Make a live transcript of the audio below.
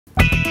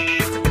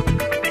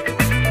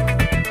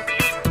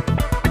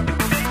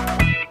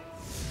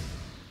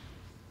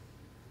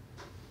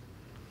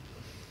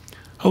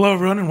Hello,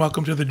 everyone, and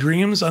welcome to the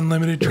Dreams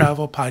Unlimited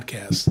Travel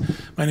Podcast.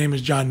 My name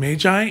is John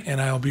Magi,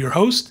 and I will be your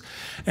host.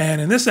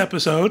 And in this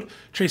episode,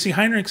 Tracey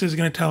Heinrichs is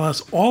going to tell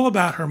us all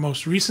about her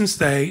most recent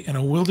stay in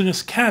a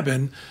wilderness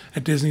cabin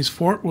at Disney's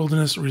Fort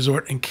Wilderness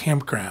Resort and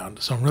Campground.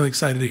 So I'm really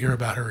excited to hear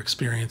about her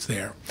experience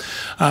there.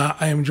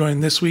 I am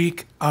joined this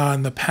week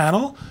on the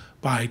panel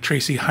by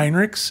Tracey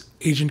Heinrichs,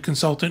 agent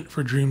consultant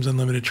for Dreams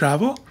Unlimited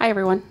Travel. Hi,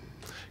 everyone.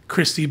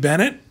 Christy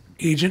Bennett,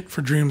 agent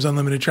for Dreams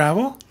Unlimited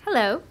Travel.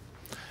 Hello.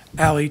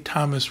 Allie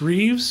Thomas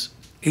Reeves,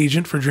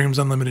 agent for Dreams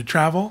Unlimited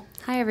Travel.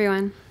 Hi,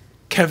 everyone.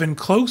 Kevin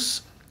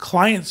Close,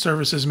 client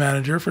services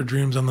manager for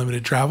Dreams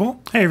Unlimited Travel.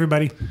 Hey,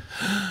 everybody.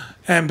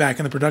 And back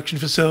in the production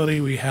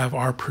facility, we have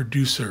our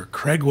producer,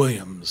 Craig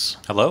Williams.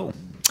 Hello.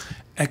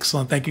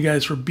 Excellent. Thank you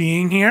guys for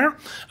being here.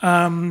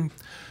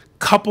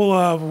 Couple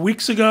of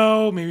weeks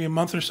ago, maybe a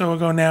month or so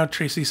ago now,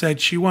 Tracey said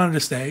she wanted to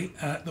stay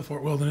at the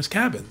Fort Wilderness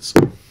Cabins.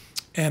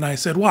 And I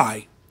said,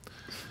 why?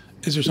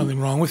 Is there something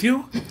wrong with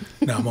you?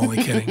 No, I'm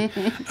only kidding.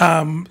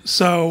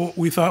 So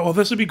we thought, well,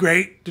 this would be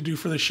great to do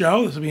for the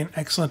show. This would be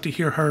excellent to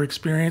hear her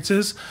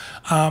experiences.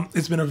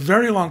 It's been a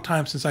very long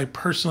time since I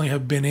personally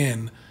have been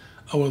in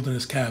a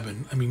wilderness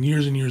cabin. I mean,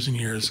 years and years and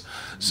years.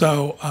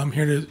 So I'm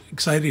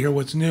excited to hear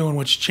what's new and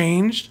what's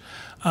changed.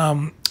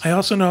 I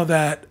also know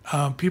that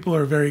people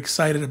are very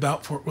excited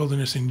about Fort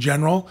Wilderness in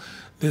general.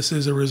 This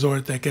is a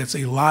resort that gets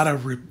a lot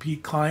of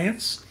repeat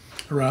clients,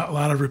 a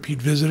lot of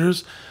repeat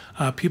visitors.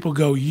 People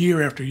go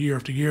year after year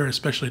after year,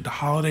 especially at the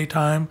holiday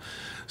time.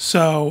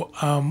 So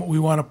we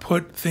want to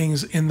put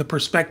things in the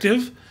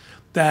perspective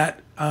that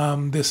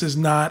this is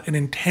not an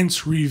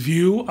intense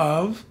review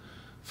of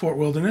Fort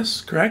Wilderness,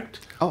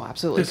 correct? Oh,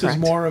 absolutely This correct.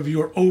 is more of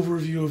your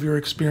overview of your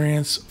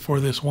experience for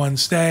this one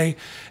stay.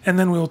 And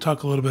then we'll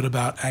talk a little bit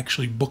about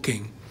actually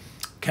booking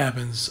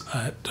cabins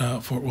at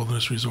Fort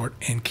Wilderness Resort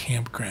and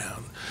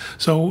Campground.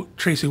 So,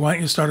 Tracey, why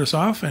don't you start us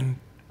off and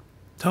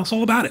tell us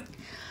all about it?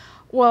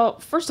 Well,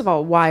 first of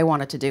all, why I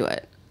wanted to do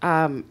it.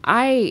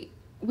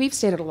 We've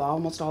stayed at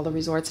almost all the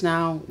resorts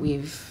now.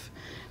 We've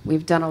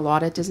done a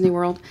lot at Disney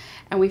World,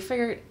 and we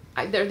figured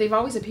they've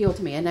always appealed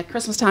to me. And at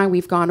Christmas time,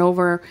 we've gone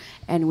over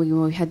and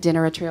we had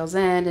dinner at Trails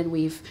End, and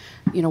we've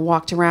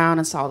walked around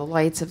and saw the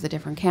lights of the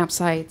different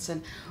campsites,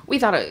 and we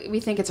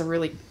think it's a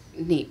really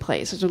neat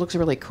place. It looks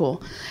really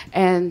cool,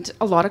 and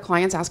a lot of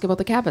clients ask about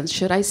the cabins.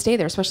 Should I stay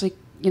there, especially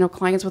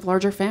clients with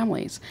larger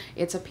families?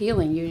 It's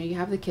appealing. You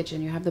have the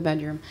kitchen, you have the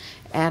bedroom,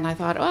 and I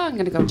thought, I'm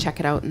going to go check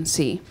it out and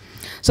see.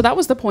 So that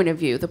was the point of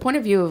view. The point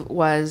of view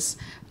was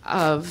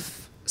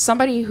of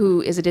somebody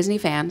who is a Disney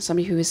fan,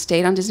 somebody who has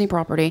stayed on Disney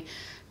property,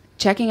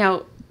 checking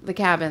out the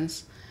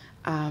cabins,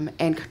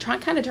 and trying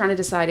to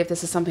decide if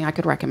this is something I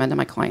could recommend to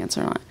my clients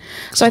or not.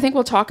 So I think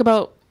we'll talk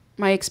about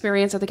my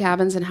experience at the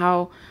cabins and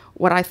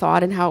what I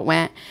thought and how it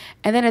went,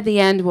 and then at the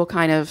end we'll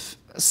kind of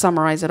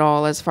summarize it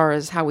all as far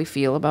as how we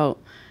feel about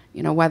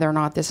whether or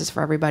not this is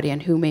for everybody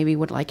and who maybe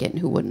would like it and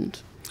who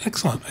wouldn't.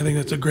 Excellent. I think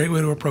that's a great way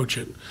to approach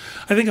it.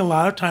 I think a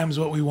lot of times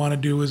what we want to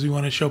do is we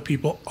want to show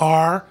people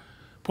our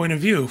point of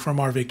view from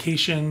our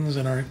vacations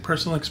and our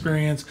personal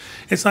experience.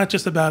 It's not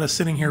just about us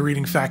sitting here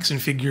reading facts and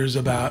figures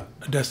about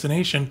a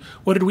destination.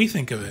 What did we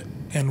think of it?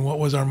 And what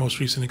was our most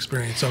recent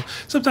experience? So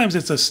sometimes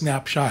it's a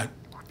snapshot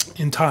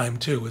in time,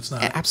 too. It's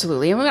not.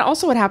 Absolutely. And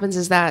also what happens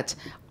is that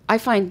I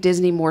find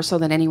Disney more so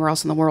than anywhere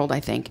else in the world,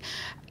 I think.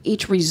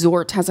 Each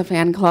resort has a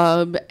fan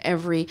club.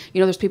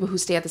 There's people who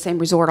stay at the same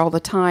resort all the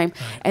time.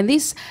 Right.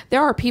 And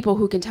there are people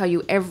who can tell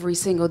you every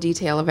single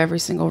detail of every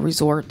single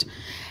resort.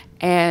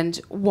 And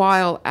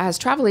while as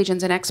travel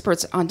agents and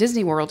experts on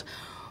Disney World,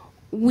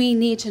 we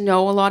need to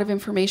know a lot of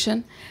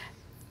information,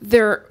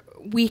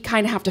 we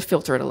kind of have to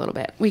filter it a little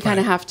bit. We kind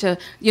of have to,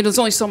 there's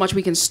only so much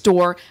we can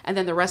store, and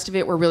then the rest of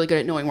it, we're really good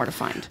at knowing where to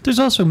find. There's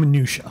also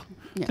minutia.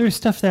 Yeah. There's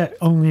stuff that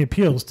only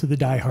appeals to the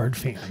diehard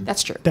fan.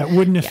 That's true. That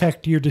wouldn't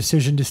affect your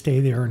decision to stay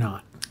there or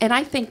not. And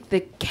I think the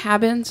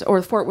cabins or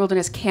the Fort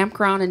Wilderness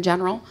Campground in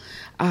general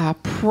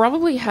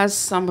probably has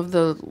some of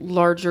the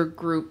larger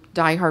group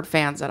diehard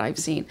fans that I've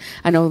seen.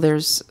 I know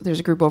there's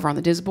a group over on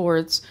the Diz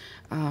boards.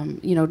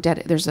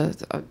 There's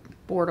a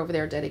board over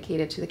there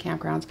dedicated to the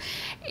campgrounds.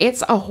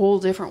 It's a whole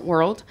different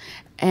world.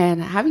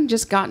 And having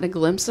just gotten a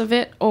glimpse of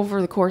it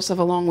over the course of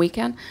a long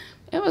weekend,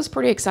 it was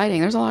pretty exciting.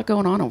 There's a lot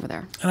going on over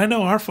there. And I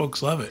know our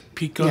folks love it.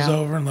 Pete goes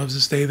over and loves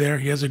to stay there.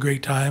 He has a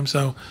great time.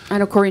 So I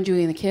know Corey and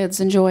Julie and the kids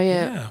enjoy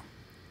it. Yeah,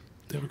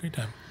 they have a great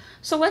time.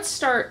 So let's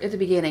start at the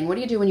beginning. What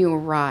do you do when you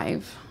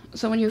arrive?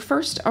 So when you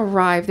first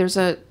arrive, there's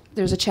a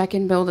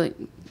check-in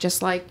building,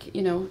 just like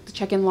the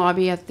check-in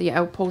lobby at the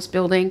Outpost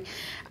building.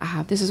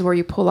 This is where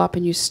you pull up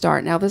and you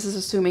start. Now this is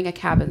assuming a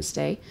cabin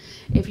stay.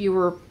 If you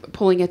were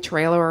pulling a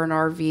trailer or an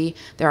RV,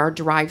 there are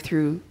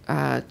drive-through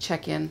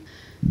check-in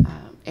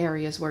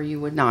areas where you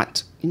would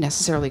not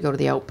necessarily go to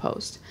the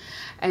Outpost.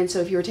 And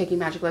so if you were taking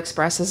Magical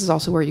Express, this is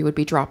also where you would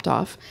be dropped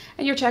off.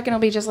 And your check-in will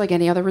be just like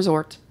any other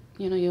resort.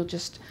 You'll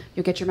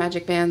get your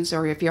magic bands,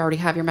 or if you already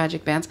have your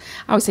magic bands.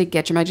 I always say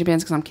get your magic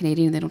bands because I'm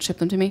Canadian and they don't ship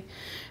them to me.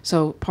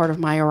 So part of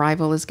my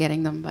arrival is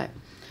getting them.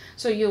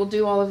 So you'll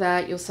do all of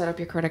that. You'll set up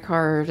your credit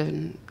card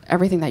and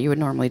everything that you would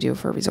normally do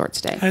for a resort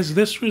stay. Has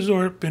this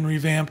resort been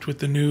revamped with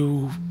the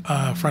new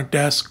front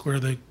desk where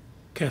the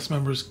cast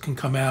members can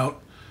come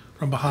out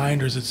from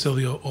behind, or is it still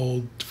the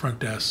old front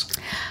desk?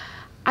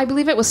 I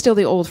believe it was still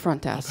the old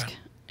front desk. Okay.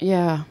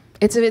 Yeah.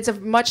 It's a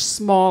much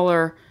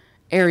smaller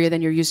area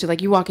than you're used to.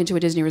 Like you walk into a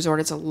Disney resort,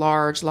 it's a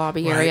large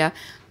lobby area.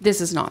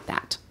 This is not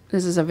that.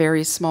 This is a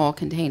very small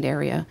contained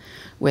area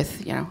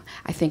with,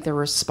 I think there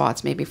were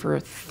spots maybe for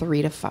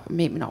 3 to 5,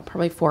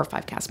 probably 4 or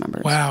 5 cast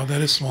members. Wow,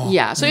 that is small.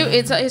 Yeah, so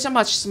it's a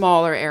much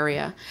smaller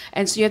area.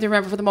 And so you have to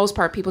remember, for the most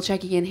part, people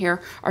checking in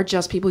here are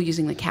just people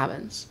using the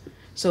cabins.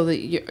 So that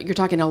you're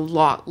talking a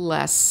lot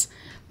less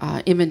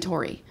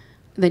inventory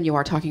than you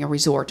are talking a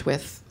resort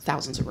with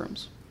thousands of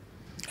rooms.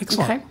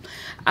 Excellent.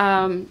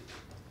 Okay.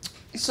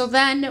 So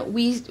then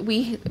we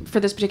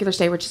for this particular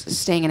stay, we're just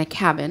staying in a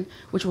cabin,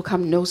 which will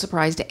come no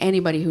surprise to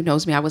anybody who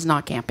knows me. I was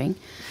not camping.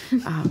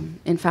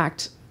 In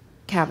fact,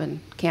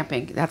 camping,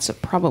 that's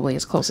probably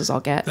as close as I'll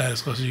get. That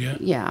as close as you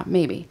get? Yeah,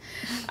 maybe.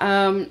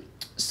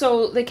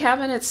 So the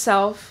cabin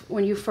itself,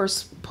 when you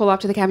first pull up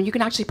to the cabin, you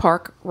can actually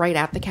park right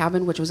at the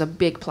cabin, which was a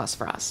big plus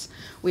for us.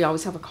 We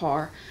always have a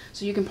car.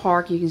 So you can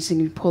park, you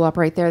can pull up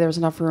right there. There was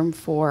enough room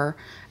for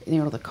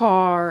the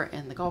car,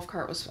 and the golf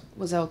cart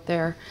was out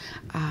there.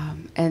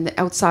 And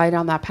outside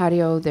on that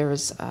patio, there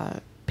was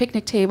a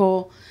picnic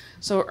table.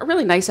 So a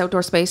really nice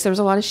outdoor space. There was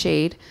a lot of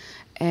shade.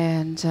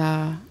 And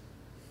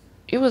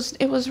it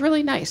was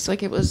really nice.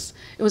 Like it was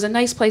a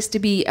nice place to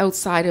be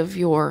outside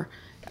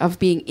of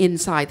being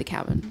inside the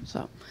cabin.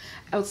 So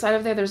outside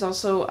of there's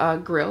also a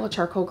grill, a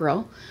charcoal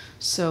grill.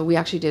 So we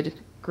actually did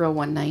grill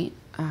one night.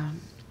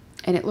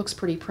 And it looks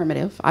pretty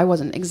primitive. I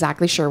wasn't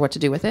exactly sure what to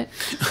do with it.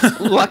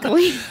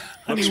 Luckily.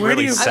 Looks where do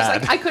really you- sad. I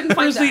was like, I couldn't find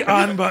Where's the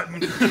on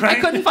button? I Right?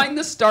 couldn't find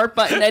the start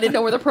button. I didn't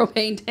know where the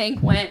propane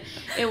tank went.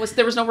 There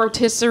was no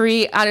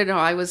rotisserie. I don't know.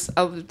 I was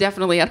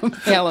definitely out of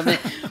my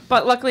element.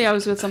 But luckily, I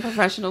was with some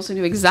professionals who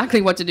knew exactly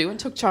what to do and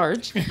took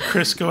charge.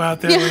 Chris go out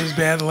there with his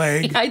bad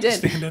leg. I did.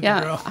 Stand at the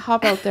Yeah, grill.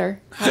 hop out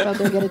there,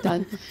 get it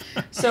done.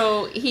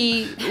 So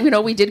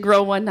we did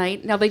grill one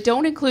night. Now they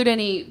don't include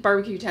any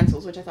barbecue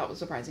utensils, which I thought was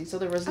surprising. So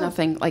there was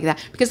nothing like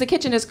that because the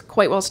kitchen is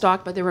quite well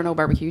stocked, but there were no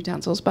barbecue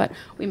utensils. But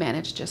we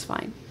managed just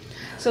fine.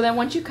 So then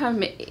once you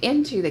come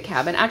into the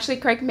cabin, actually,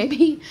 Craig,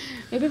 maybe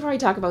before I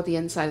talk about the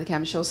inside of the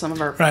cabin, show some of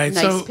our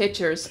nice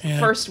pictures. Yeah.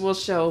 First, we'll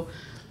show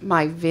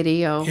my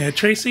video. Yeah,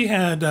 Tracey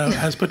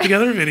has put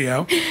together a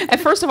video. And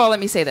first of all,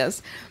 let me say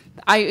this.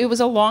 It was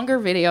a longer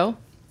video.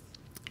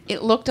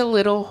 It looked a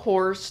little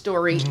horror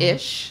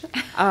story-ish.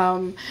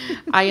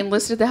 I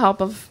enlisted the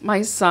help of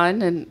my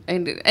son,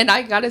 and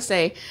I got to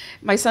say,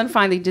 my son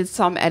finally did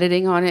some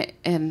editing on it,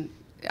 and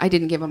I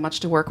didn't give him much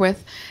to work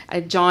with.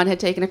 John had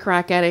taken a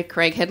crack at it.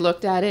 Craig had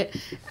looked at it.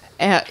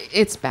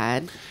 It's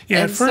bad.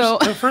 Yeah, And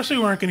at first we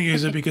weren't going to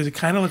use it because it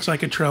kind of looks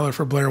like a trailer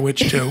for Blair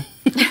Witch 2.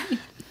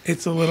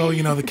 It's a little,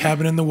 the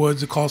cabin in the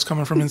woods. The call's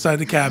coming from inside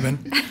the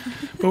cabin.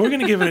 But we're going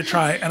to give it a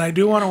try. And I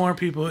do want to warn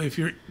people, if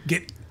you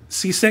get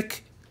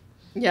seasick,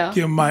 yeah,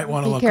 you might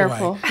want to look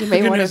careful. away. You may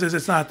the good wanna news is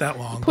it's not that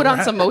long. put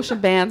on some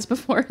motion bands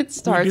before it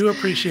starts. We do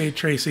appreciate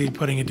Tracey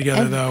putting it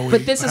together, though.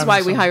 But this is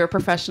why we hire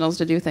professionals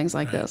to do things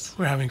like this.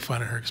 We're having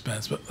fun at her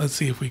expense, but let's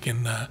see if we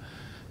can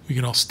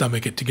all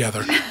stomach it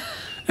together.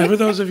 And for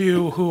those of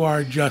you who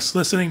are just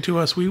listening to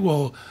us, we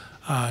will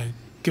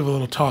give a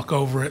little talk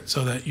over it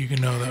so that you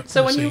can know that.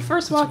 So when you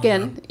first walk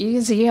in, you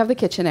can see you have the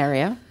kitchen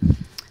area.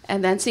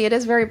 And then, see, it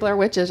is very Blair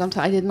Witches.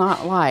 I did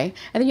not lie.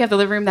 And then you have the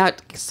living room.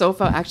 That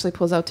sofa actually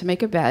pulls out to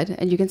make a bed.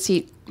 And you can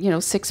seat,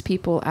 6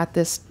 people at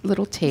this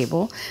little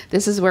table.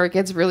 This is where it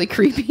gets really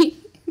creepy.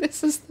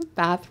 This is the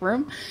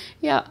bathroom.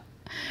 Yeah.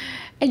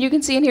 And you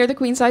can see in here the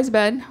queen-size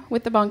bed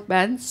with the bunk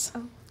beds.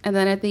 Oh. And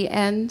then at the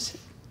end,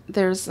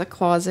 there's a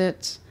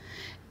closet.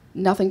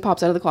 Nothing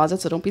pops out of the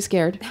closet, so don't be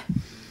scared.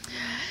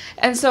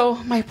 And so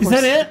my poor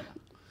Is that it?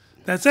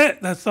 That's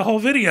it. That's the whole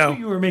video.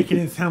 You were making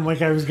it sound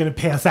like I was going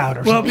to pass out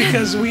or Well, something.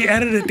 because we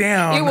edited it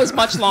down. It was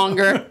much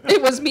longer.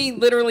 It was me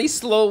literally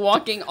slow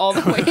walking all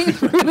the way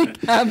through the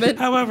cabin.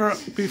 However,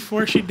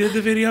 before she did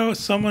the video,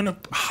 someone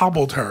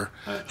hobbled her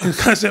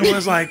because it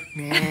was like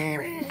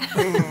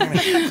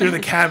through the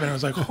cabin. I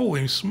was like,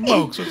 holy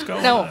smokes, what's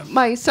going No, on?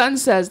 my son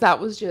says that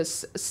was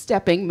just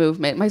stepping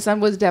movement. My son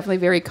was definitely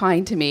very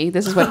kind to me.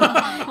 This is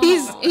what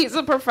he's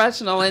a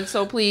professional, and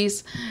so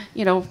please,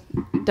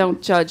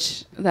 don't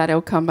judge that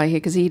outcome by him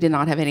because he did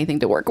not have anything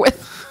to work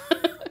with.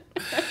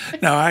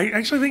 No, I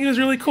actually think it was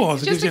really cool.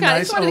 It gives you a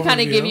nice just wanted to kind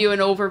of overview. give you an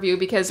overview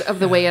because of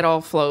the way it all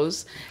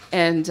flows,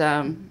 and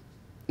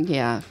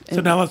yeah.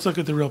 So now let's look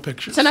at the real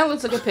pictures. So now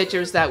let's look at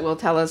pictures that will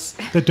tell us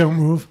that don't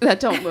move.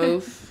 that don't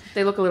move.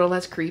 They look a little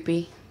less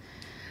creepy.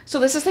 So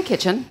this is the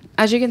kitchen.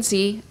 As you can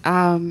see,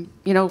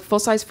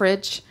 full-size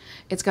fridge.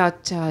 It's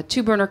got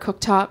 2-burner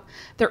cooktop.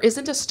 There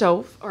isn't a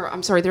stove,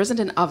 there isn't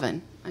an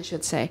oven, I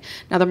should say.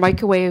 Now the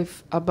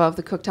microwave above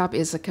the cooktop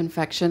is a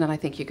convection, and I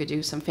think you could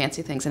do some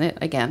fancy things in it.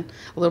 Again,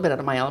 a little bit out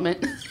of my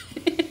element.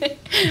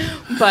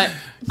 But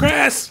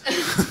Grass!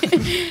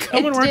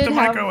 Come and work the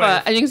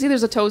microwave. as you can see,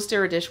 there's a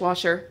toaster, a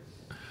dishwasher.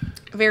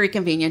 very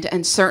convenient,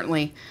 and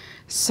certainly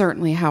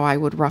how I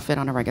would rough it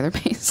on a regular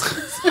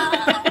basis.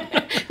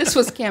 This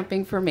was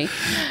camping for me.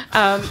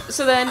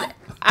 So then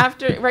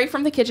right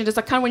from the kitchen, just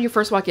like kind of when you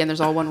first walk in,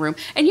 there's all one room.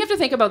 And you have to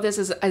think about this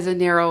as a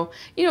narrow,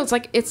 it's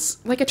like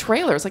a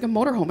trailer. It's like a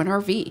motorhome, an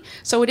RV.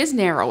 So it is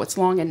narrow. It's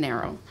long and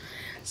narrow.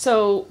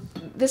 So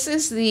this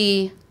is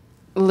the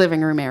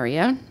living room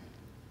area.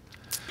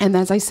 And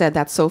as I said,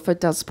 that sofa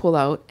does pull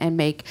out and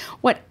make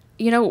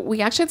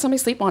we actually had somebody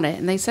sleep on it,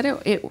 and they said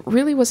it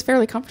really was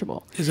fairly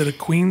comfortable. Is it a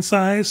queen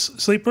size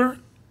sleeper?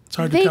 It's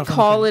hard to tell. They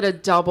call it a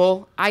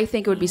double. I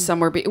think it would be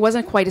somewhere, but it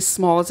wasn't quite as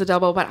small as a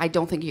double, but I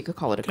don't think you could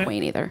call it a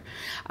queen either.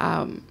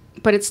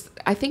 But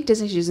I think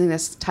Disney's using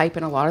this type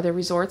in a lot of their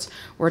resorts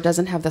where it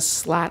doesn't have the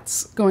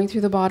slats going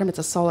through the bottom. It's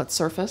a solid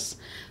surface.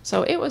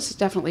 So it was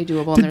definitely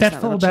doable. Did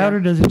that fold out, or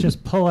does it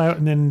just pull out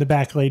and then the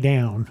back lay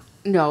down?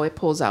 No, it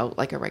pulls out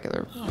like a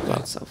regular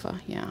sofa.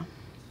 Yeah.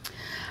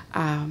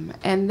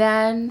 And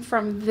then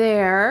from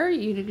there,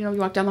 you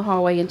walk down the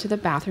hallway into the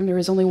bathroom. There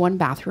is only one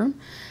bathroom.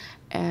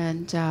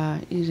 And,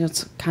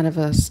 it's kind of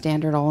a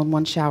standard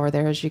all-in-one shower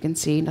there, as you can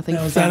see. Nothing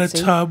fancy. Is that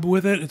a tub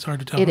with it? It's hard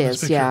to tell. It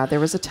is, yeah. There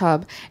was a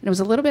tub. And it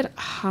was a little bit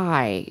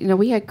high.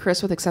 We had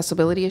Chris with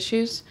accessibility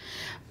issues.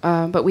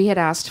 But we had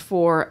asked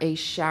for a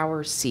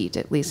shower seat,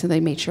 at least, and they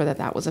made sure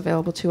that was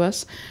available to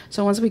us.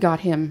 So once we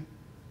got him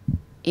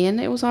in,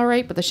 it was all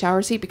right. But the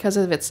shower seat, because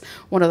of it's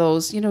one of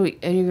those, have you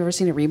ever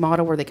seen a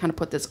remodel where they kind of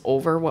put this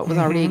over what was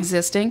already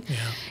existing? Yeah.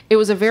 It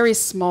was a very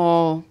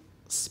small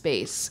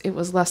space. It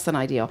was less than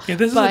ideal. Yeah,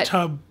 this is a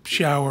tub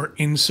shower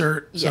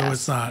insert, so yes,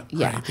 it's not.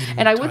 Yeah, right,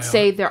 and I would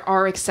say there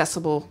are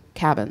accessible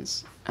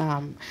cabins.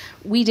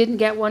 We didn't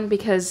get one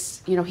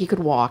because he could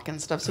walk and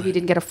stuff, so we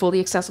didn't get a fully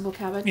accessible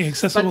cabin. Yeah,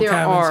 accessible cabins. But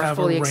there cabins are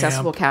fully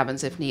accessible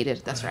cabins if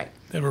needed. That's right.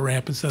 They have a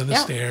ramp instead of the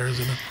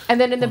stairs.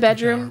 And then in the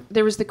bedroom,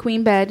 there was the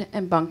queen bed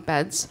and bunk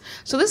beds.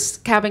 So this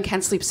cabin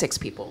can sleep 6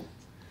 people.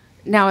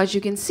 Now, as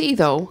you can see,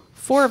 though,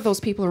 4 of those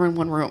people are in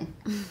one room.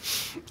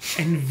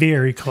 And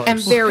very close.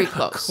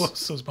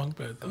 Close those bunk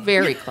beds. Though.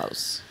 Very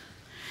close.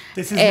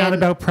 This is not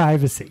about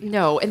privacy.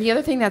 No. And the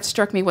other thing that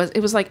struck me was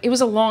it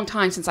was a long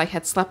time since I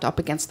had slept up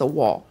against the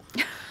wall.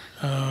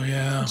 Oh,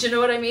 yeah. Do you know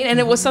what I mean? And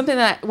it was something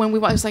that when we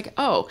went, I was like,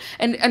 oh.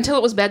 And until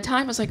it was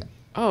bedtime, I was like,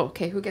 oh,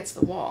 okay, who gets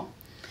the wall?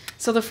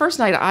 So the first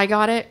night I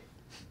got it,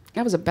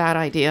 that was a bad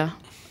idea.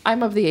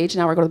 I'm of the age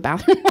now where I go to the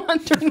bathroom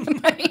during the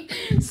night.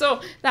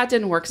 So that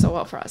didn't work so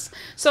well for us.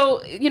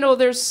 So,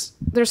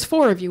 there's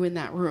 4 of you in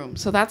that room.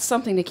 So that's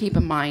something to keep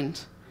in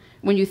mind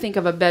when you think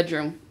of a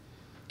bedroom.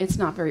 It's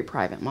not very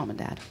private, Mom and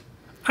Dad.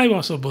 I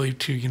also believe,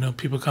 too,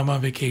 people come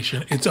on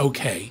vacation. It's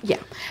okay. Yeah.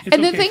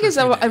 And the thing is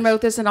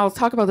about this, and I'll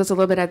talk about this a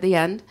little bit at the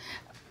end,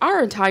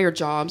 our entire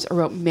jobs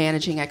are about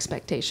managing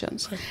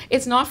expectations. Right.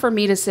 It's not for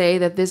me to say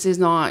that this is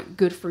not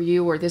good for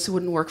you or this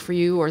wouldn't work for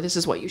you or this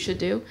is what you should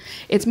do.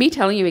 It's me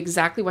telling you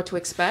exactly what to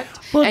expect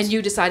and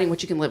you deciding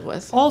what you can live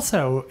with.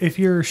 Also, if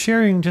you're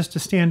sharing just a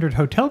standard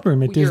hotel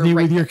room at Disney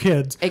with your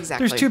kids,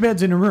 there's 2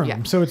 beds in a room.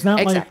 Yeah. So it's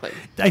not like,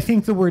 I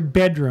think the word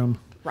bedroom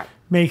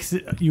makes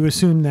you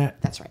assume that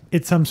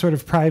it's some sort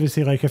of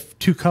privacy, like if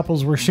 2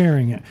 couples were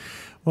sharing it.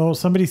 Well,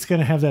 somebody's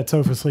going to have that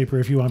sofa sleeper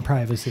if you want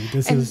privacy.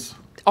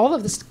 All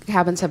of the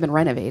cabins have been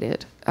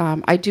renovated.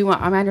 My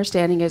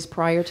understanding is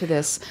prior to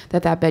this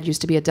that bed used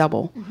to be a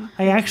double. Mm-hmm.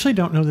 I actually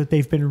don't know that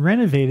they've been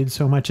renovated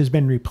so much as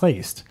been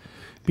replaced,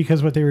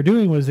 because what they were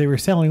doing was they were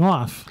selling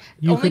off.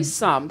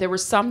 Some. There were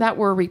some that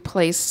were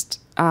replaced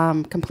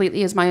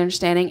completely, is my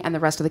understanding, and the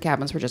rest of the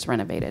cabins were just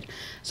renovated.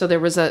 So there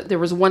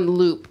was one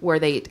loop where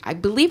I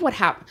believe what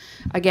happened.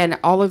 Again,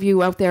 all of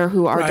you out there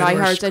who are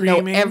diehards and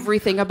know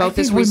everything about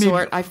this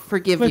resort,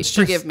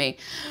 forgive me.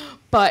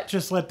 But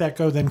just let that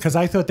go then, because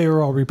I thought they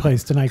were all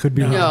replaced, and I could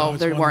be wrong. No,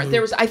 they weren't.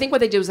 I think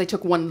what they did was they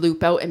took one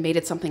loop out and made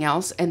it something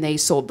else, and they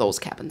sold those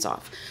cabins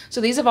off.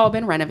 So these have all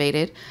been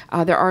renovated.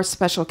 There are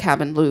special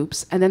cabin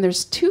loops, and then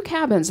there's 2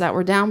 cabins that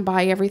were down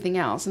by everything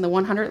else in the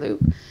 100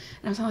 loop. And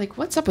I was like,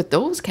 what's up with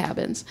those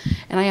cabins?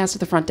 And I asked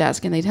at the front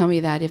desk, and they tell me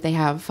that if they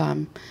have,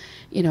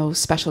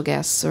 special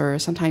guests or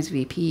sometimes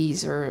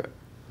VPs, or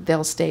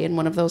they'll stay in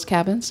one of those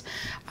cabins.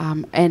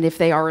 And if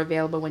they are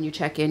available when you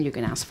check in, you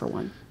can ask for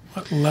one.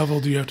 What level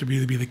do you have to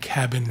be the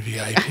cabin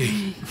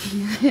VIP?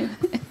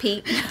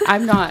 Pete.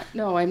 I'm not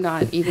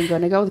even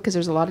going to go because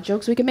there's a lot of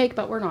jokes we can make,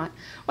 but we're not.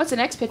 What's the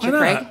next picture,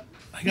 Craig?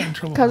 I got in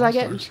trouble. Because I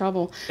get in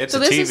trouble. It's a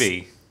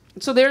TV.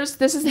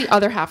 This is the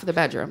other half of the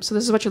bedroom. So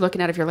this is what you're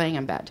looking at if you're laying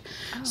in bed.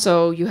 Oh.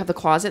 So you have the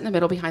closet in the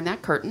middle behind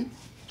that curtain.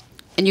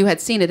 And you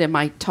had seen it in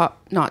my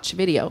top-notch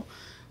video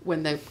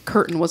when the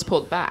curtain was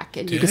pulled back,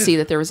 and you could see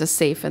that there was a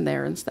safe in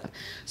there and stuff.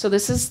 So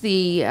this is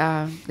the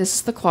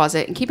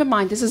closet, and keep in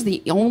mind this is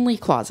the only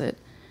closet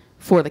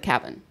for the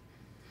cabin.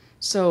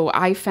 So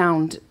I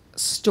found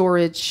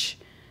storage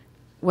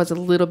was a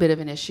little bit of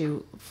an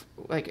issue,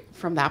 like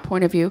from that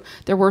point of view.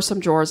 There were some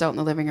drawers out in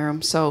the living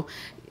room, so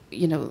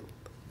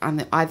on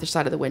the either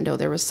side of the window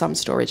there was some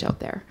storage out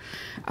there,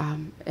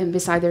 and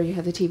beside there you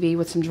have the TV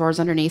with some drawers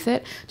underneath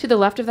it. To the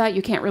left of that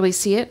you can't really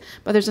see it,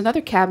 but there's another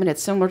cabinet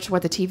similar to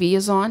what the TV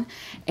is on,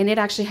 and it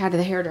actually had the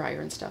hairdryer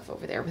and stuff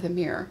over there with a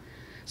mirror.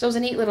 So it was a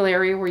neat little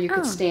area where you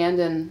could stand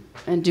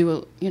and do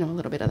a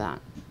little bit of that.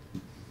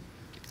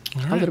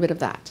 Right. A little bit of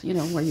that,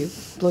 where you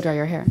blow dry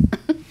your hair.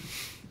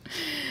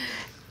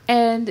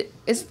 And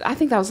I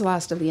think that was the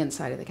last of the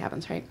inside of the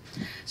cabins, right?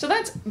 So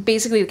that's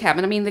basically the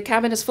cabin. I mean, the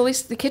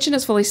kitchen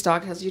is fully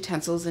stocked, has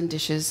utensils and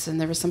dishes, and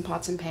there were some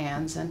pots and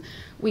pans, and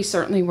we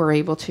certainly were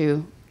able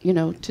to,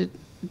 to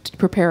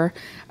prepare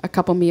a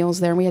couple meals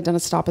there. And we had done a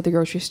stop at the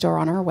grocery store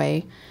on our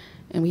way,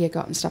 and we had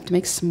gotten stuff to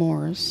make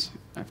s'mores,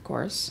 of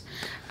course.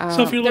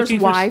 So if you're there's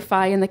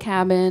Wi-Fi in the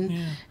cabin.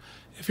 Yeah.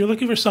 If you're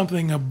looking for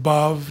something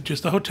above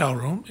just a hotel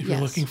room, if you're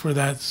looking for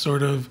that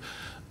sort of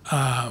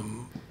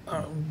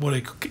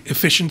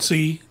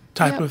efficiency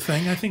type of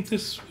thing, I think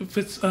this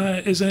fits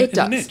is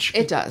a niche.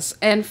 It does.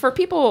 And for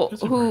people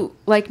who,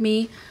 like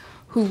me,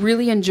 who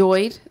really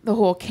enjoyed the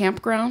whole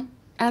campground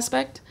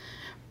aspect,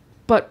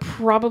 but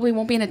probably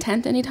won't be in a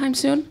tent anytime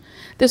soon,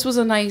 this was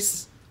a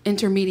nice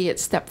intermediate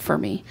step for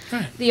me.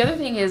 Right. The other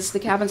thing is the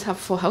cabins have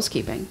full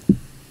housekeeping.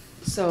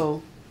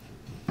 So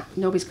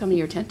nobody's coming to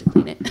your tent to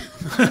clean it.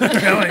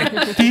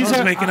 Really? These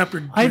are making up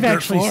your I've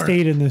actually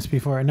stayed in this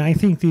before, and I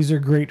think these are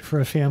great for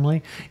a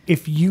family.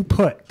 If you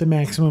put the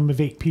maximum of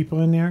 8 people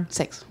in there,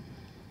 6,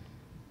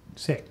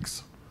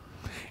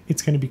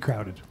 it's going to be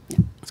crowded. Yeah.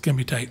 It's going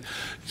to be tight.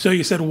 So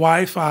you said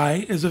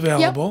Wi-Fi is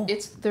available.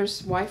 Yep,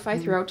 there's Wi-Fi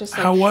throughout. Just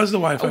like, how was the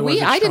Wi-Fi?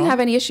 I didn't have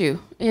any issue.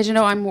 As you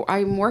know,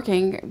 I'm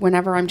working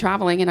whenever I'm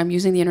traveling, and I'm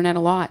using the internet a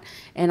lot,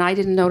 and I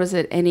didn't notice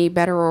it any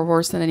better or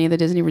worse than any of the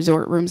Disney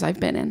resort rooms I've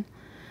been in.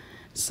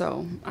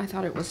 So I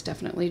thought it was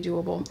definitely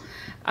doable.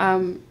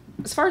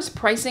 As far as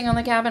pricing on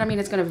the cabin, I mean,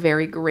 it's going to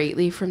vary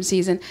greatly from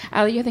season.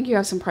 Allie, you think you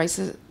have some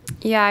prices?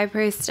 Yeah, I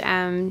priced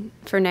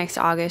for next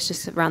August,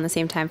 just around the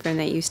same time frame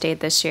that you stayed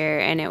this year,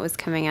 and it was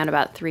coming out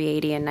about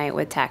 $380 a night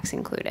with tax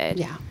included.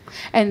 Yeah,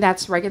 and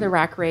that's regular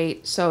rack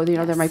rate, so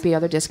there might be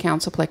other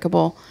discounts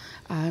applicable.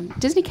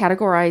 Disney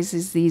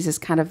categorizes these as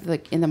kind of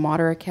like in the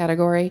moderate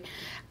category.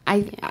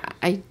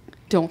 I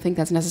don't think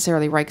that's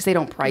necessarily right because they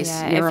don't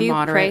price near if you a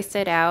moderate. Price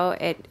it out,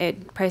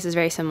 it prices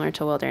very similar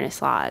to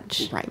Wilderness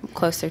Lodge, right?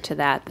 Closer to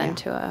that than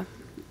to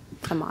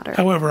a moderate.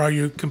 However, are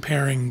you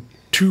comparing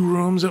 2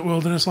 rooms at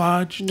Wilderness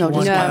Lodge to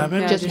one cabin?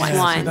 No, just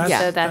one.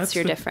 So that's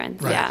your the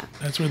difference. Right. Yeah,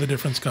 that's where the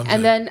difference comes in.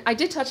 And then I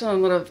did touch on a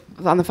little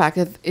on the fact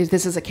that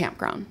this is a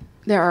campground.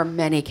 There are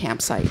many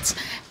campsites,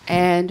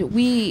 and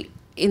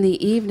in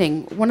the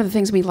evening, one of the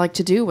things we like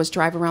to do was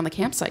drive around the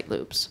campsite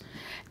loops.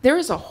 There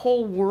is a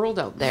whole world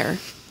out there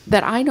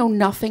that I know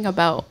nothing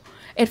about.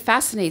 It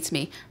fascinates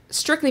me,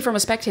 strictly from a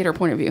spectator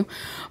point of view.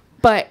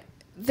 But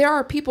there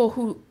are people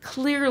who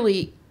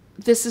clearly,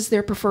 this is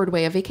their preferred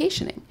way of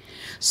vacationing.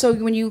 So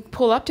when you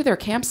pull up to their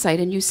campsite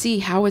and you see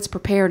how it's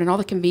prepared and all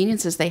the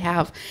conveniences they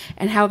have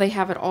and how they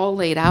have it all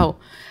laid out,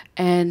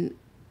 and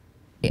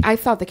I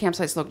thought the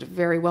campsites looked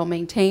very well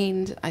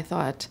maintained. I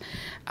thought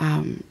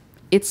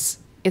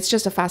it's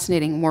just a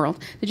fascinating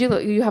world. Did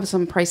you have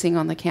some pricing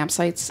on the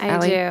campsites,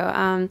 Allie?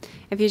 I do.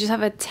 If you just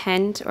have a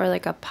tent or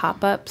like a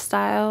pop-up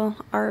style,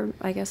 or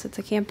I guess it's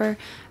a camper,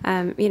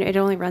 it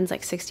only runs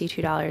like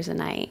 $62 a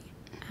night.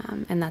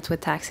 And that's with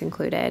tax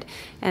included.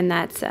 And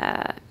that's,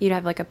 you'd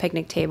have like a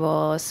picnic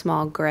table, a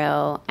small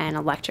grill, and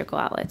electrical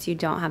outlets. You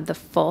don't have the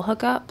full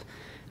hookup,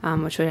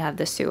 which would have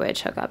the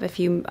sewage hookup. If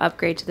you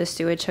upgrade to the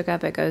sewage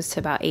hookup, it goes to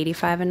about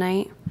 $85 a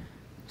night.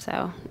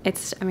 So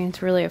it's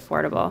really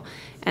affordable.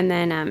 And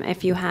then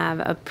if you have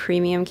a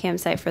premium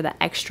campsite for the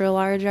extra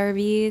large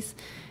RVs,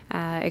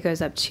 it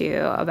goes up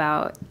to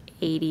about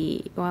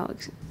 $93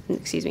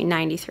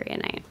 a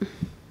night.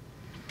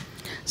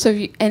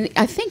 So, and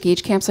I think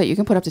each campsite you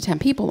can put up to 10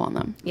 people on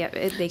them. Yep,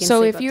 they can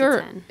sleep up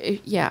to 10.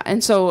 Yeah,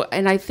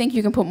 and I think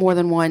you can put more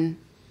than one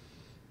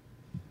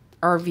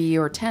RV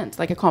or tent,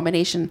 like a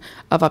combination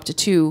of up to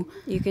 2.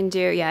 You can do,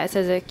 it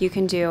says you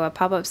can do a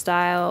pop-up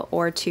style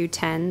or 2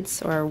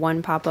 tents or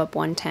 1 pop-up,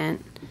 1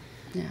 tent.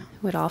 Yeah.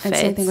 Would all fit.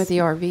 And same thing with the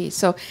RV.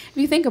 So if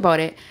you think about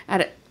it,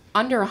 at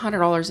under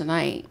 $100 a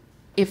night,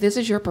 if this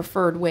is your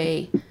preferred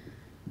way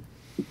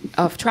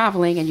of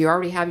traveling and you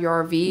already have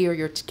your RV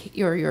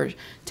or your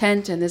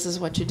tent and this is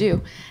what you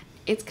do,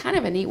 it's kind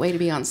of a neat way to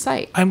be on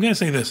site. I'm going to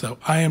say this, though.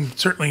 I am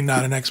certainly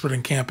not an expert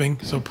in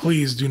camping, so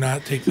please do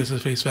not take this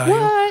as face value.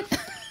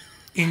 What?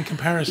 In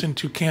comparison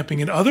to camping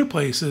in other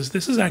places,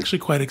 this is actually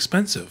quite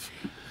expensive.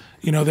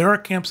 There are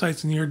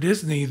campsites near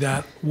Disney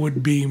that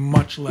would be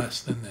much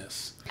less than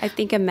this. I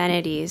think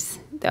amenities,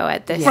 though,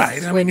 at this.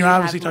 Right. I mean, you're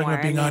obviously talking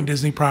about being on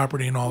Disney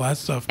property and all that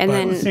stuff. And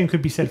then the same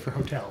could be said for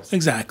hotels.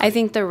 Exactly. I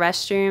think the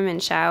restroom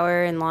and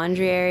shower and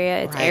laundry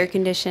area, it's air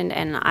conditioned,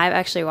 and I've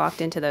actually walked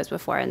into those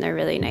before, and they're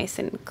really nice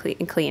and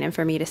clean. And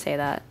for me to say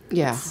that,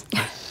 yeah,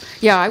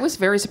 I was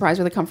very surprised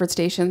with the comfort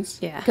stations.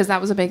 Yeah, because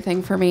that was a big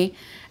thing for me,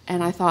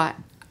 and I thought,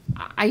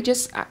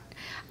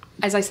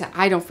 as I said,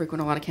 I don't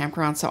frequent a lot of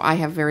campgrounds, so I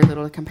have very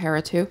little to compare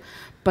it to.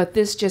 But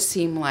this just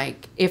seemed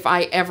like if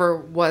I ever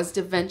was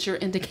to venture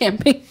into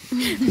camping,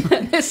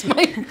 this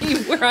might be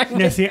where I would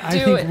do it. I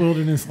think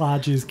Wilderness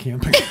Lodge is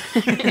camping.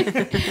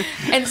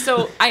 And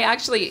so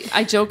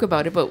I joke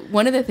about it, but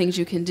one of the things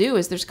you can do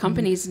is there's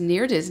companies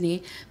near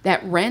Disney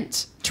that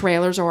rent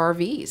trailers or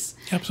RVs.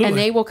 Absolutely. And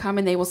they will come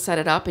and they will set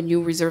it up and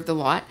you reserve the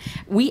lot.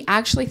 We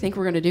actually think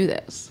we're going to do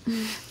this.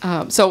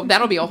 So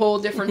that'll be a whole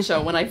different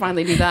show when I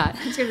finally do that.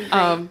 It's going to be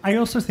great. I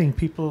also think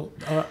people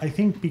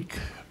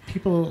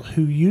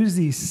who use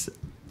these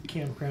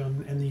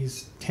campground and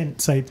these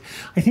tent sites,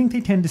 I think they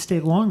tend to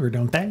stay longer,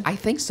 don't they? I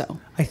think so.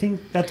 I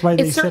think that's why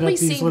they set up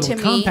these little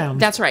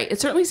compounds. That's right.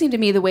 It certainly seemed to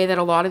me the way that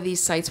a lot of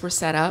these sites were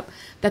set up,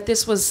 that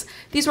these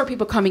were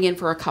people coming in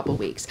for a couple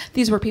weeks.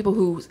 These were people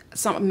who,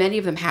 many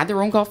of them had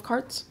their own golf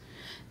carts.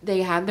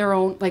 They had their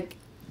own,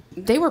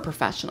 they were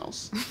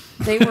professionals.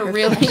 They were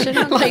really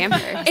and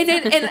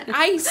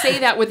I say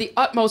that with the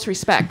utmost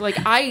respect.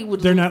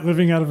 They're not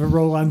living out of a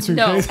roll-on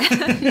suitcase.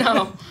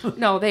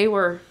 No, they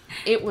were.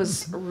 It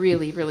was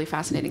really, really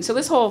fascinating. So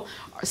this whole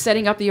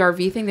setting up the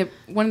RV thing,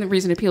 one of the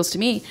reasons it appeals to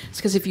me is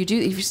because if you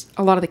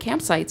a lot of the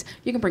campsites,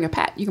 you can bring a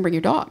pet, you can bring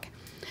your dog.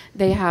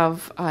 They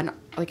have a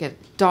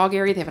dog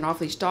area. They have an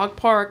off-leash dog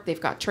park.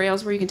 They've got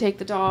trails where you can take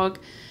the dog,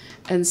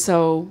 and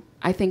so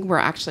I think we're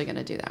actually going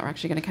to do that. We're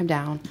actually going to come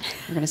down.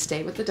 We're going to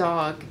stay with the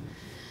dog.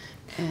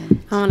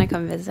 And I want to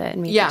come visit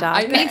and meet the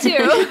dog. Me too.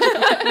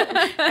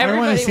 I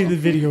want to see the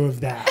video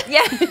of that.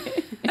 Yeah.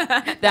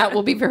 That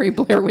will be very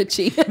Blair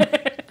Witchy.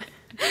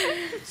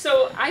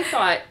 So I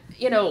thought,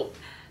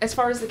 as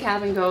far as the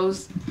cabin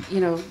goes,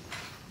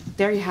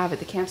 there you have it.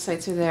 The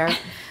campsites are there.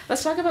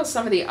 Let's talk about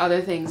some of the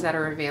other things that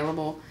are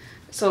available.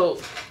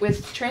 So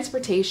with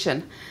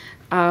transportation,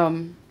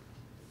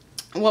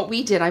 what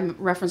we did, I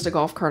referenced a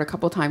golf cart a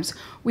couple of times.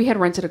 We had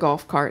rented a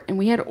golf cart, and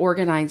we had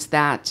organized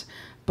that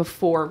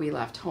before we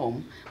left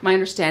home. My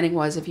understanding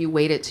was if you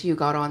waited till you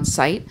got on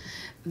site,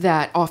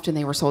 that often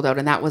they were sold out,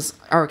 and that was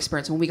our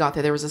experience. When we got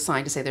there was a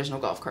sign to say there's no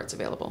golf carts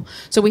available.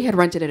 So we had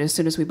rented it as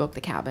soon as we booked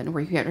the cabin.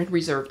 We had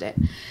reserved it.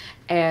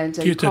 And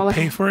do you have to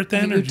pay for it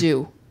then? You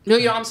do. No,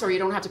 I'm sorry. You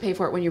don't have to pay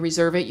for it when you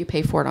reserve it. You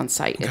pay for it on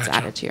site. Gotcha. It's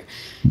added to your,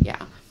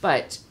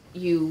 But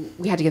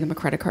we had to give them a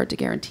credit card to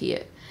guarantee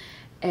it.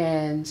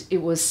 And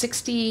it was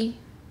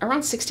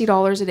around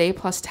 $60 a day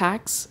plus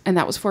tax, and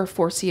that was for a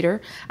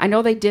 4-seater. I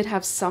know they did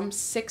have some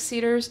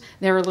 6-seaters.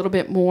 They were a little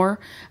bit more,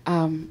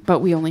 but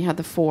we only had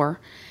the 4.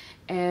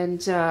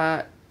 And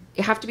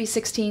you have to be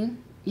 16.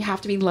 You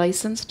have to be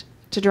licensed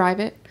to drive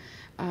it.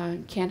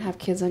 You can't have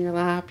kids on your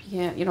lap. You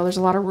can't, there's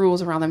a lot of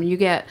rules around them. And you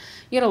get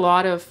a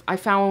lot of, I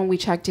found when we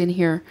checked in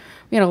here,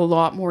 we had a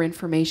lot more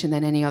information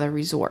than any other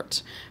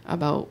resort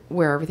about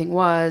where everything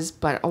was,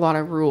 but a lot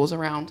of rules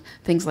around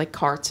things like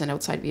carts and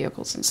outside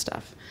vehicles and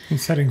stuff.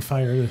 And setting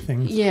fire to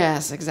things.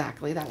 Yes,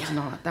 exactly.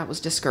 That was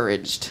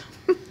discouraged.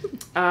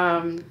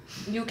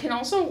 You can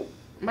also,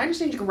 my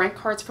understanding, you can rent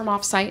carts from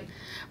off-site,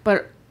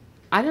 but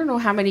I don't know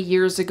how many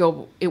years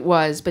ago it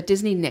was, but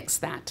Disney nixed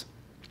that.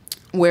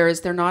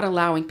 Whereas they're not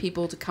allowing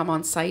people to come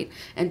on site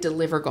and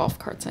deliver golf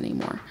carts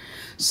anymore.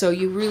 So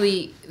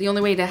the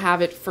only way to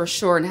have it for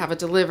sure and have it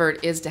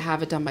delivered is to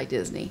have it done by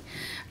Disney.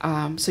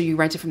 So you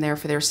rent it from there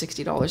for their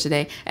 $60 a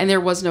day. And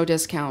there was no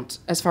discount.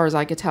 As far as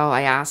I could tell,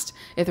 I asked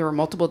if there were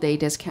multiple day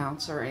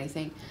discounts or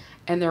anything,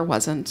 and there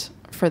wasn't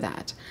for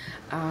that.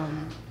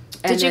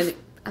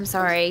 I'm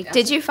sorry.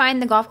 Did you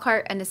find the golf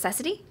cart a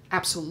necessity?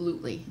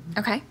 Absolutely.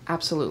 Okay.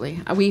 Absolutely.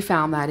 We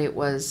found that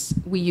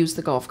we used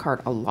the golf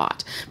cart a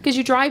lot because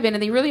you drive in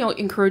and they really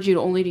encourage you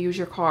to use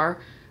your car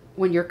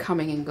when you're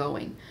coming and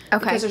going.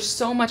 Okay. Because there's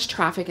so much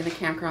traffic in the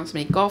campground, so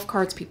many golf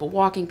carts, people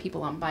walking,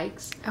 people on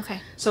bikes. Okay.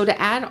 So to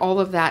add all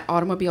of that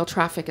automobile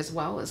traffic as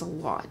well is a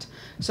lot.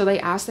 So they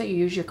ask that you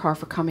use your car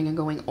for coming and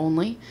going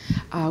only.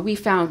 We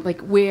found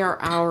where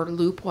our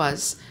loop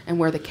was and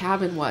where the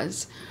cabin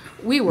was,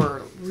 we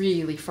were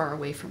really far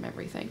away from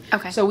everything.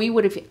 Okay. So we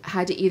would have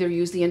had to either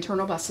use the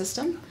internal bus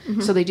system,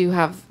 so they do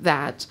have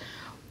that,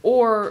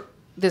 or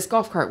this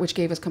golf cart, which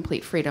gave us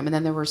complete freedom. And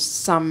then there were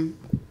some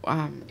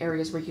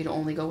areas where you could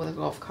only go with a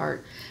golf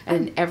cart.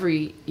 And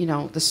every,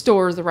 the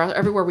stores,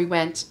 everywhere we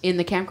went in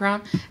the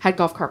campground had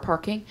golf cart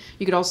parking.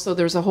 You could also,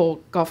 there's a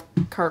whole golf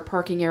cart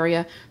parking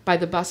area by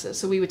the buses.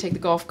 So we would take the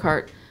golf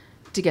cart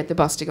to get the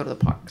bus to go to the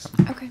parks.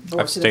 Okay.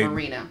 Or to the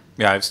marina.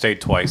 Yeah, I've stayed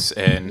twice,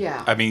 and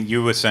Yeah. I mean,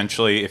 you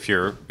essentially, if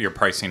you're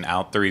pricing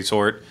out the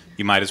resort,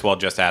 you might as well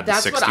just add the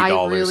That's what I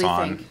 $60 really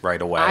on think.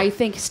 right away. I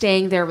think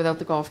staying there without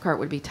the golf cart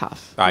would be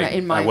tough.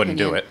 In my I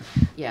wouldn't opinion. do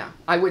it. Yeah,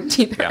 I wouldn't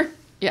either.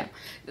 Yeah.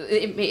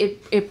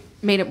 It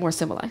made it more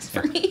civilized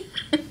for me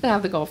to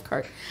have the golf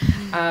cart.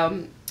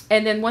 And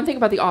then one thing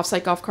about the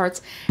off-site golf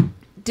carts,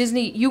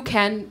 Disney, you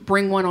can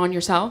bring one on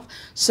yourself.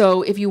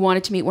 So if you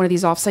wanted to meet one of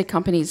these off-site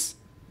companies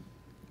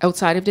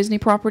outside of Disney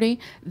property,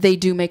 they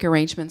do make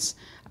arrangements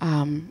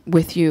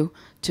with you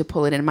to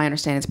pull it in. My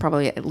understanding is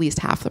probably at least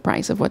half the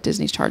price of what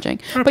Disney's charging.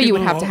 But you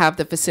would have to have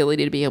the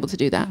facility to be able to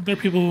do that. There are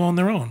people who own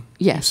their own.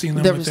 Yes, You've seen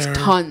them there with was their,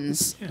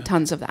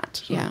 tons of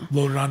that. so Yeah,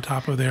 loaded on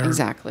top of their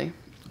exactly.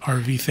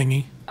 RV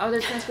thingy.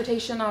 Other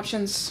transportation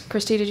options,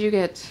 Christy, did you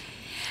get?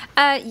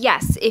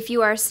 Yes, if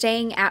you are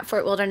staying at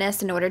Fort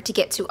Wilderness, in order to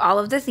get to all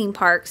of the theme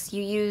parks,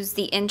 you use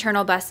the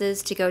internal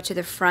buses to go to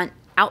the front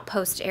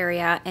outpost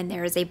area, and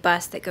there is a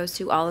bus that goes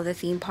to all of the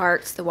theme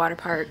parks, the water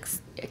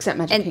parks, Except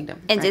Magic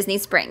Kingdom. and right? Disney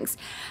Springs.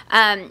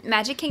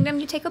 Magic Kingdom,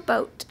 you take a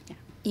boat. Yeah.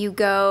 You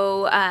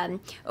go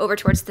over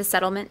towards the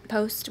settlement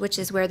post, which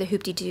is where the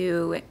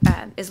Hoop-de-Doo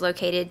is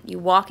located. You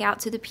walk out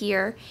to the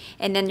pier,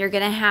 and then you're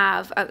going to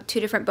have 2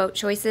 different boat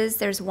choices.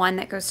 There's one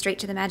that goes straight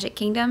to the Magic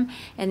Kingdom,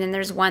 and then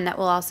there's one that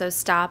will also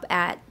stop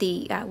at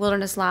the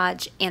Wilderness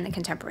Lodge and the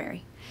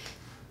Contemporary.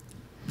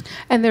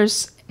 And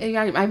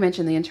I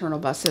mentioned the internal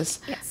buses.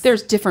 Yes.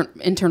 There's different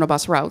internal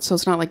bus routes, so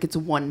it's not like it's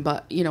one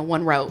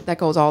route that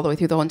goes all the way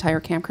through the whole entire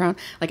campground.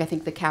 Like I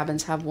think the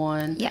cabins have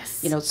one.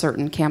 Yes.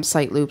 Certain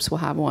campsite loops will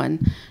have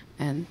one,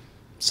 and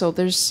so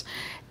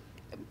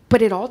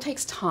but it all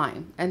takes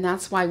time, and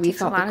that's why we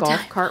thought the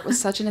golf cart was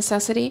such a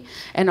necessity,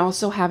 and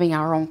also having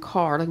our own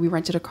car. Like we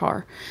rented a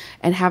car,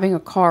 and having a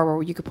car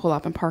where you could pull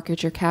up and park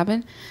at your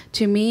cabin.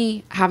 To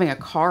me, having a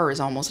car is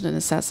almost a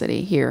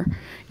necessity here.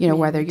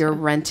 Whether you're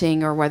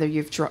renting or whether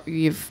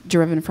you've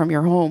driven from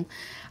your home.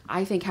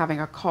 I think having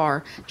a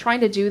car,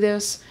 trying to do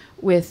this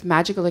with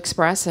Magical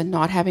Express and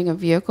not having a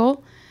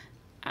vehicle,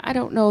 I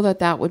don't know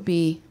that would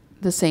be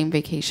the same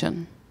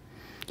vacation.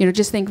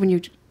 Just think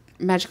when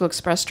Magical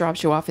Express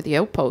drops you off at the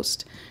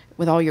outpost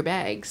with all your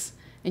bags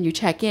and you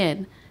check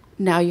in,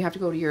 now you have to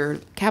go to your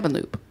cabin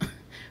loop,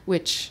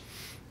 which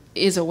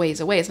is a ways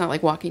away. It's not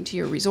like walking to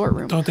your resort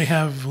room. Don't they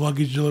have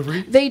luggage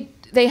delivery?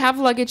 They have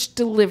luggage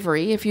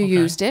delivery if you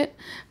used it,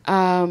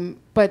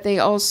 but they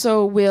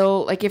also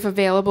will, like if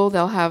available,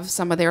 they'll have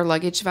some of their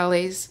luggage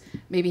valets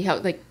maybe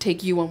help, like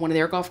take you on one of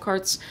their golf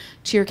carts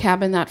to your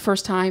cabin that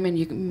first time, and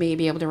you may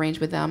be able to arrange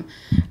with them.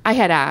 I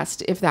had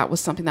asked if that was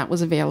something that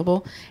was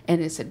available,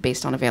 and it said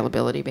based on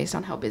availability, based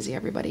on how busy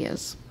everybody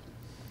is.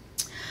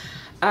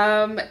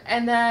 And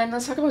then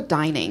let's talk about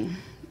dining.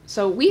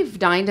 So we've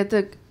dined at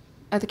the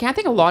camp. I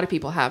think a lot of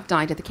people have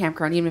dined at the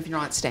campground, even if you're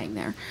not staying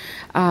there.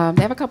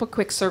 They have a couple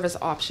quick service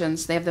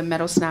options. They have the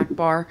Meadow Snack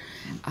Bar,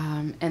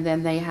 and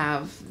then they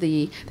have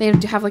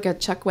like a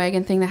chuck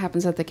wagon thing that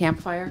happens at the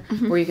campfire,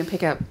 where you can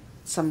pick up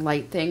some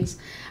light things.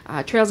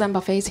 Trails End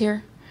Buffet's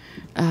here.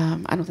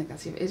 I don't think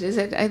that's is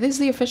it. Is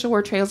the official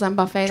word Trails End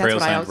Buffet? That's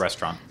Trails End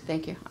Restaurant.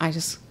 Thank you.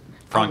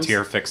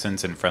 Frontier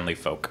Fixins and Friendly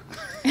Folk.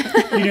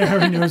 You know how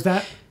he knows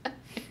that?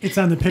 It's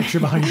on the picture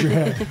behind your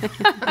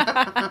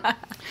head.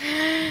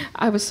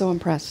 I was so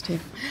impressed too.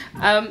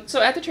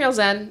 So at the Trails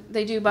End,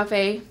 they do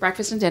buffet,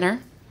 breakfast and dinner,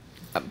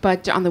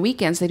 but on the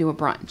weekends they do a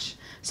brunch.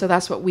 So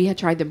that's what we had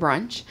tried, the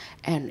brunch,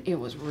 and it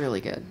was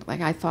really good.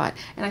 Like I thought,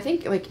 and I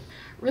think like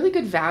really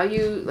good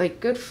value, like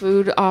good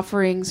food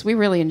offerings. We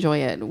really enjoy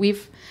it.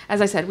 As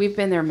I said, we've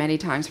been there many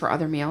times for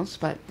other meals,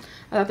 but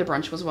I thought the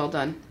brunch was well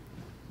done.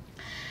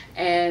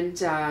 And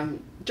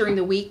during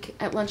the week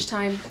at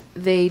lunchtime,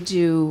 they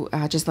do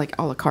just like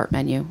a la carte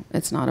menu.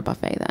 It's not a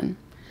buffet then.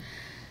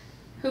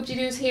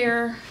 Hoop-de-Doo's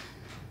here.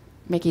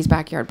 Mickey's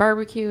Backyard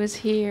Barbecue is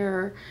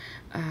here.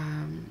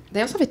 They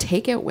also have a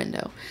takeout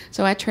window.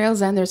 So at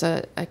Trails End, there's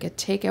a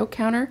takeout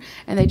counter,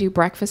 and they do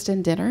breakfast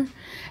and dinner.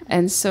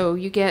 And so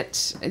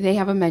they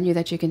have a menu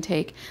that you can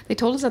take. They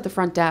told us at the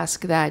front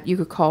desk that you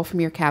could call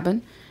from your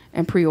cabin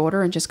and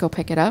pre-order and just go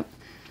pick it up.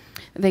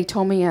 They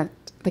told me at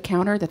the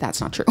counter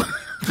that's not true.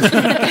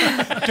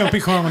 Don't be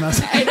calling us.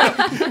 I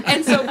know.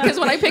 And so, because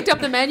when I picked up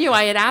the menu,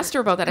 I had asked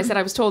her about that. I said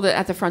I was told that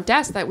at the front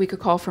desk that we could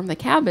call from the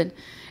cabin,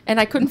 and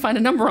I couldn't find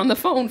a number on the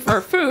phone for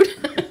food.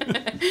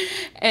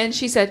 And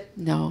she said,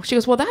 no. She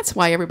goes, well, that's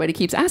why everybody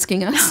keeps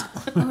asking us.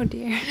 Oh,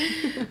 dear.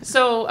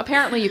 So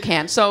apparently you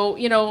can. So,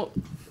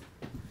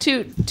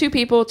 two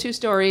people, 2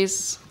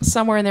 stories.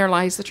 Somewhere in there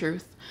lies the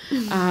truth.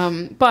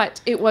 But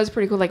it was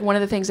pretty cool. Like one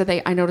of the things that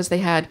I noticed they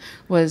had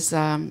was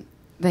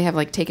they have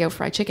like takeout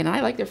fried chicken. And I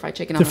like their fried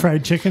chicken. The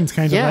fried chicken's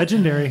kind of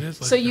legendary.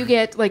 So you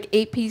get like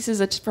 8 pieces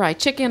of fried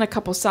chicken, a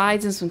couple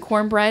sides, and some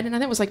cornbread, and I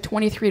think it was like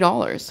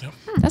 $23. Yep.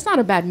 That's not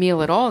a bad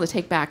meal at all to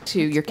take back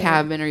to your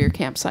cabin or your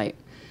campsite.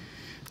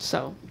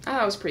 So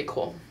that was pretty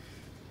cool.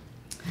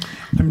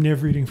 I'm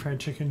never eating fried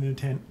chicken in a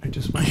tent. I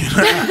just want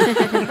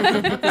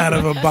out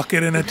of a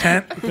bucket in a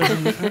tent.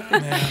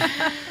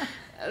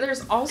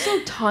 There's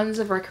also tons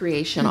of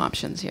recreation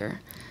options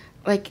here.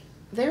 Like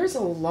there's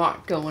a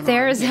lot going on.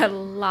 There's a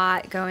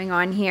lot going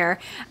on here.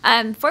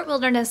 Fort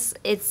Wilderness,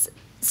 it's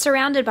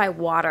surrounded by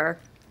water.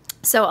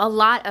 So a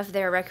lot of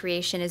their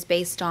recreation is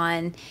based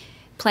on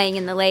playing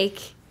in the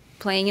lake,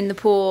 playing in the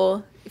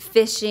pool,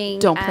 fishing.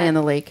 Don't play in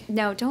the lake.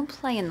 No, don't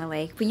play in the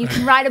lake. But you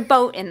can ride a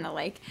boat in the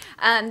lake.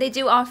 They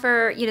do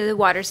offer, the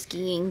water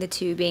skiing, the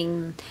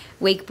tubing,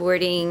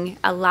 wakeboarding,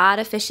 a lot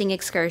of fishing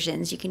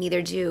excursions. You can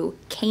either do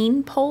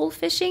cane pole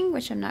fishing,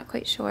 which I'm not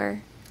quite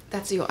sure.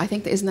 I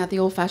think isn't that the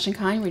old-fashioned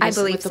kind? I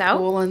believe with the so.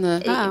 pole and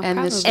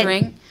the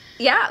string.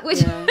 Yeah,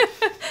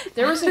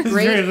 there was a There's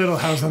great very little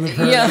house on the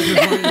prairie. Yeah.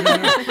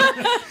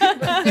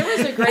 There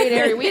was a great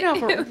area. We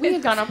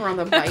had gone up around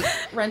the bike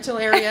rental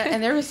area,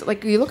 and there was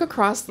like you look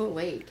across the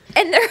lake,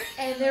 and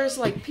there's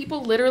like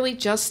people literally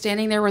just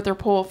standing there with their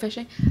pole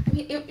fishing. I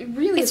mean, it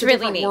really is a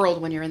different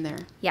world when you're in there.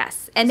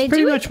 Yes, and it's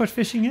pretty much what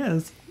fishing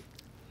is.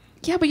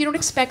 Yeah, but you don't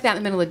expect that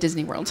in the middle of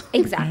Disney World.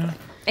 Exactly. Yeah.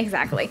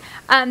 Exactly.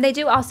 They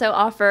do also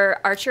offer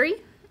archery,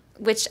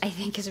 which I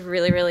think is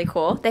really, really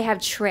cool. They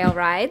have trail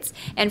rides.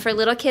 And for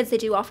little kids, they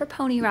do offer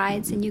pony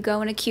rides, and you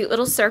go in a cute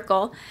little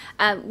circle.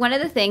 One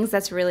of the things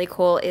that's really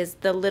cool is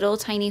the little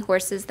tiny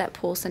horses that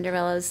pull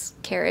Cinderella's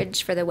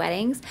carriage for the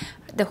weddings.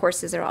 The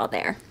horses are all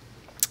there.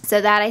 So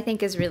that I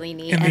think is really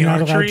neat. And you're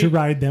not allowed to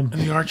ride them. In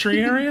the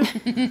archery area?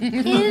 In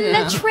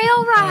the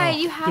trail ride,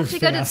 you have to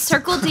go to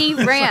Circle D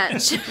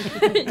Ranch.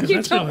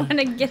 You don't want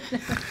to get them.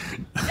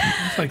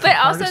 Like but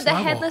also the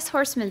Headless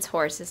Horseman's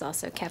horse is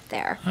also kept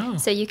there. Oh.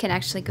 So you can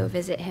actually go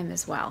visit him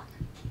as well.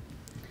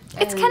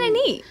 It's kind of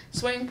neat.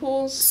 Swimming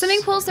pools?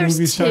 Swimming pools, there's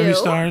Movie two.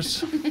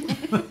 Stars.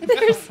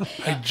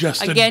 I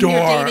just Again, adore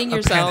you're dating a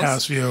yourselves.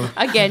 penthouse view.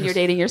 Again, you're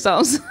dating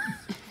yourselves.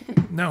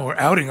 No, we're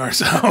outing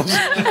ourselves.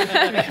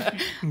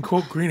 In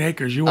quote Green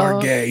Acres, you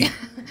are gay.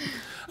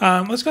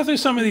 Let's go through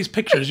some of these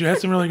pictures. You had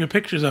some really good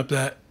pictures up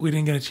that we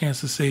didn't get a chance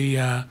to see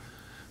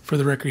for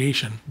the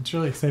recreation. It's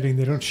really exciting.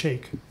 They don't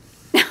shake.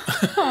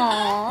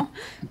 Aww.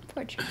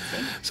 Poor Tracey.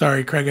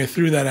 Sorry, Craig, I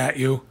threw that at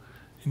you,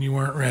 and you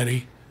weren't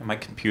ready. My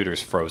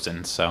computer's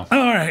frozen, so. Oh,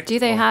 all right. Do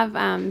they have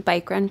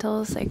bike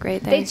rentals like right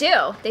there? They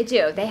do. They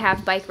do. They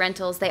have bike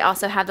rentals. They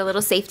also have the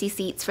little safety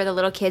seats for the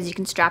little kids. You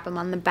can strap them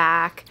on the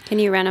back. Can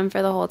you rent them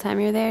for the whole time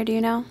you're there? Do you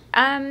know?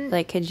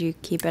 Like, could you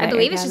keep it? I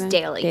believe it's just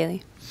daily.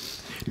 Daily.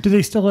 Do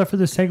they still offer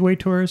the Segway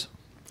tours?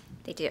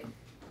 They do.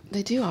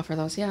 They do offer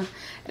those, yeah.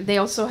 They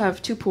also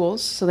have 2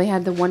 pools. So they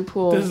had the one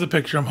pool. This is the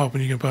picture I'm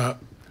hoping you can put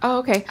up. Oh,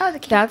 okay. Oh, the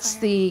campfire. That's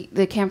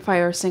the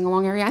campfire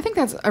sing-along area. I think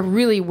that's a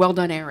really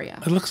well-done area.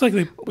 It looks like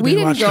they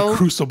didn't watched go- a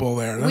Crucible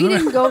there. We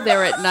didn't go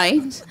there at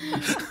night,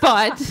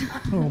 but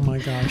Oh my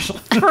gosh.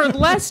 for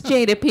less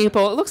jaded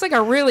people, it looks like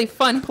a really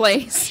fun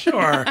place.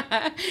 Sure.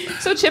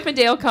 So Chip and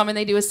Dale come and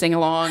they do a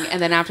sing-along,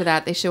 and then after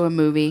that they show a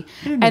movie.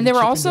 didn't And there know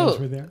were Chip and Dales also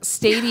were there.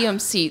 stadium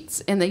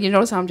seats. And you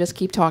notice how I'm just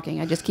keep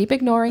talking. I just keep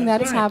ignoring that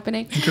it's right.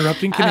 happening.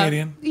 Interrupting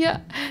Canadian. Yeah.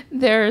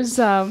 There's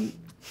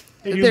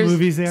They do there's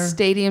movies there?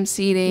 stadium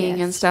seating Yes.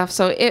 and stuff.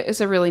 So it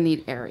is a really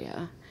neat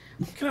area.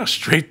 Look at how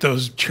straight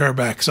those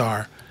chairbacks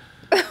are.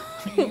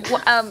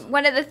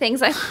 One of the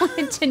things I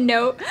wanted to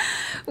note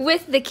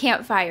with the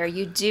campfire,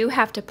 you do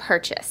have to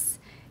purchase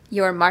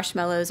your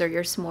marshmallows or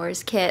your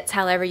s'mores kits,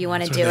 however you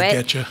want to That's do where they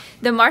it. get you.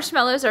 The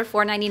marshmallows are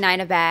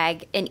 $4.99 a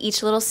bag, and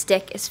each little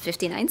stick is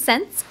 59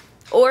 cents.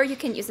 Or you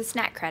can use a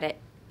snack credit,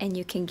 and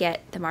you can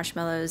get the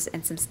marshmallows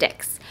and some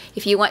sticks.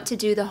 If you want to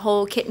do the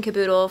whole kit and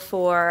caboodle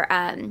for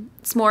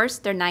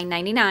s'mores, they're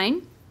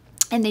 $9.99,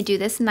 and they do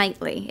this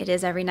nightly. It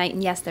is every night,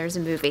 and yes, there's a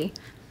movie.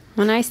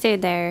 When I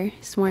stayed there,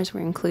 s'mores were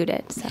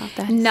included. So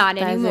that's Not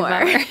that is a anymore.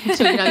 bummer.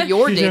 So now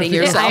you're Did you have dating to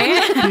go- yourself.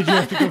 Did you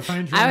have to go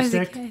find your I own was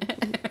stick?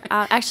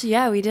 actually,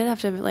 yeah, we did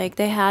have to, like,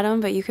 they had them,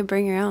 but you could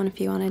bring your own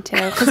if you wanted to.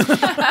 'Cause when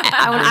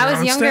I was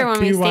own younger stick,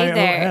 when we stayed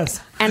there, PYOS.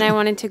 and I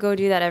wanted to go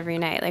do that every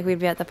night. Like, we'd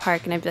be at the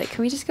park, and I'd be like,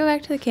 can we just go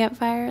back to the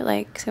campfire?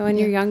 Like, so when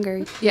you're younger.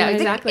 you Yeah, wanna-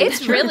 exactly.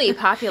 It's really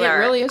popular. It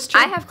really is true.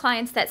 I have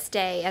clients that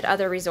stay at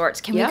other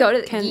resorts. Can Yeah, we go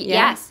to? can-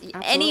 yeah, yes,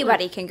 absolutely.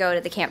 anybody can go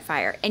to the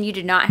campfire, and you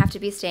do not have to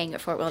be staying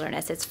at Fort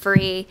Wilderness. It's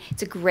free.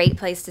 It's a great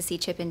place to see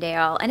Chip and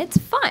Dale, and it's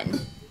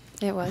fun.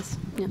 It was.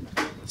 Yeah.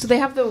 So they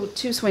have the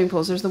 2 swimming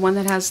pools. There's the one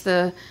that has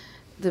the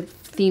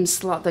theme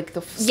slot, like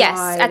the slide.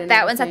 Yes, and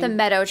that one's at the everything.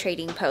 Meadow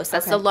Trading Post.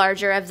 That's Okay. the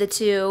larger of the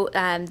 2.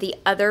 The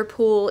other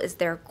pool is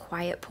their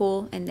quiet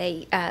pool, and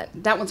they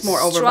That one's more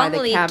over by the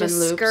strongly cabin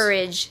loops.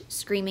 discourage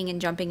screaming and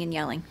jumping and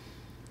yelling,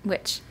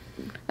 which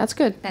That's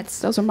good.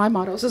 Those are my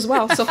mottos as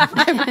well. So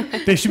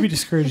They should be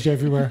discouraged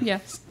everywhere.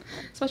 yes,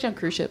 especially on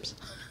cruise ships.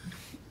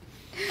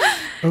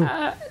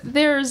 Oh.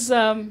 There's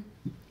a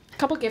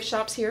couple gift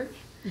shops here.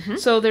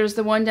 So there's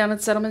the one down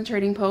at Settlement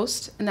Trading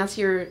Post, and that's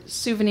your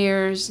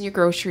souvenirs, and your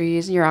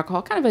groceries, and your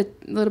alcohol. Kind of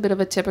a little bit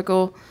of a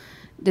typical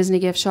Disney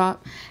gift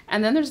shop.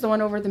 And then there's the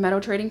one over at the Meadow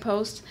Trading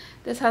Post.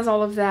 This has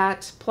all of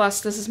that.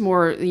 Plus, this is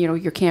more,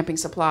 your camping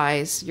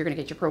supplies. You're going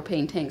to get your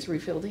propane tanks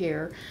refilled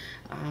here.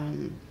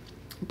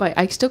 But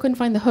I still couldn't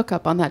find the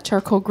hookup on that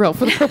charcoal grill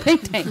for the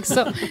propane tank,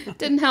 so it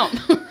didn't help.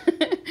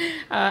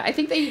 I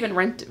think they even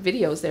rent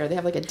videos there. They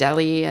have like a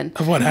deli and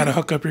Of what? How to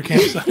hook up your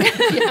campsite?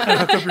 How to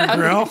hook up your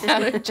grill?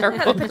 a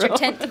charcoal put your grill.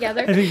 tent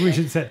together. I think we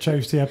should set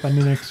Tracy up on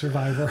the next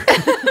Survivor.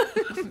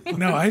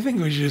 No, I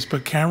think we should just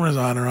put cameras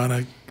on her on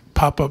a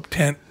pop-up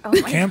tent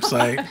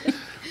campsite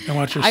and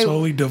watch her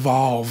slowly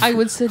devolve. I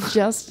would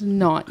suggest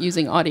not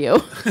using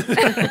audio.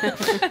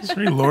 It's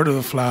very Lord of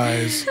the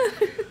Flies.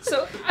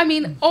 So, I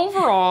mean,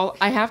 overall,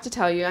 I have to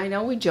tell you, I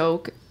know we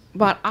joke,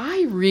 but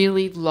I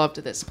really loved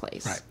this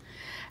place. Right.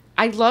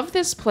 I love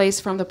this place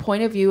from the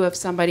point of view of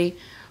somebody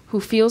who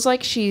feels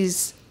like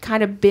she's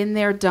kind of been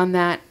there, done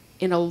that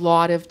in a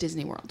lot of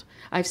Disney World.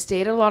 I've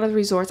stayed at a lot of the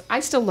resorts. I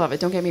still love it.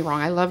 Don't get me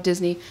wrong. I love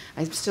Disney.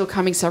 I'm still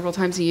coming several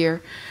times a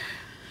year.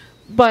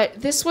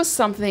 But this was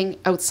something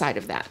outside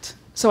of that.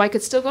 So I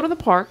could still go to the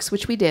parks,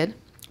 which we did,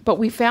 but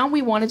we found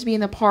we wanted to be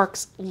in the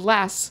parks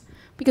less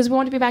because we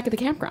wanted to be back at the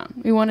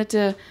campground. We wanted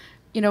to,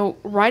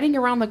 riding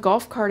around the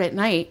golf cart at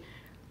night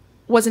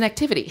was an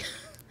activity.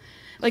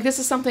 Like, this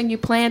is something you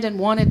planned and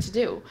wanted to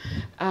do.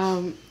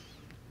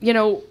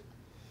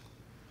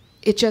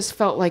 It just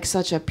felt like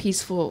such a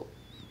peaceful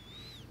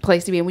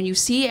place to be. And when you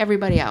see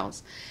everybody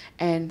else,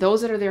 and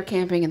those that are there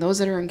camping and those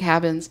that are in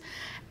cabins,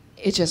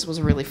 it just was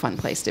a really fun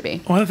place to be.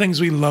 One of the things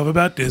we love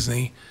about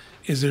Disney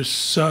is there's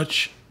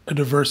such a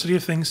diversity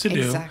of things to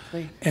do.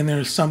 Exactly. And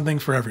there's something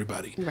for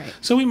everybody. Right.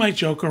 So we might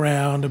joke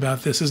around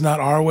about this is not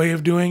our way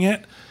of doing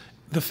it.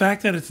 The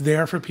fact that it's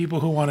there for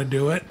people who want to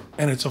do it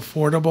and it's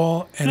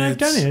affordable and I've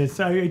done it.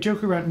 I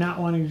joke about not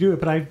wanting to do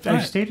it, but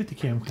I've stayed at the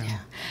campground. Yeah.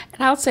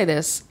 And I'll say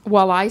this,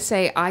 while I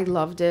say I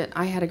loved it,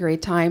 I had a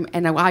great time,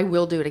 and I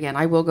will do it again.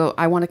 I will go.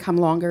 I want to come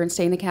longer and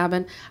stay in a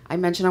cabin. I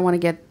mentioned I want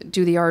to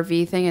do the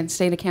RV thing and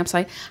stay in a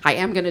campsite. I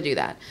am going to do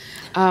that.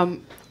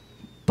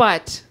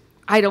 But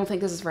I don't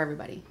think this is for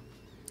everybody.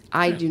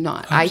 I do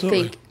not. Absolutely.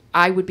 I think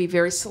I would be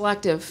very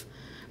selective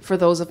for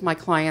those of my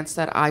clients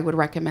that I would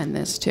recommend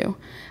this to.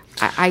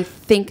 I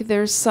think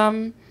there's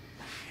some...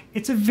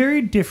 It's a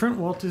very different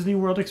Walt Disney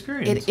World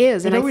experience. It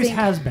is. It always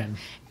has been.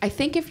 I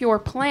think if your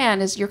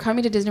plan is you're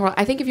coming to Disney World,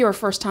 I think if you're a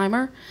first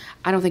timer,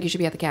 I don't think you should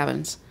be at the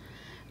cabins.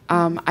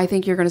 I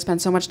think you're going to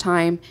spend so much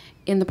time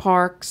in the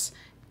parks,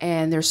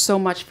 and there's so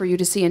much for you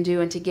to see and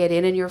do and to get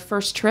in your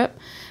first trip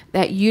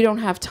that you don't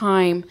have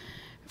time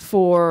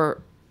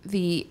for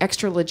the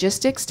extra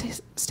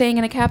logistics staying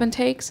in a cabin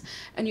takes,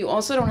 and you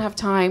also don't have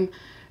time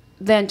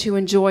then to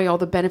enjoy all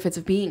the benefits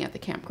of being at the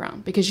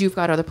campground because you've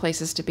got other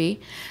places to be.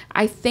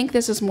 I think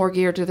this is more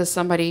geared to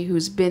somebody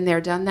who's been there,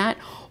 done that,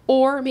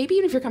 or maybe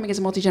even if you're coming as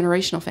a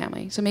multi-generational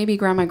family. So maybe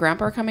grandma and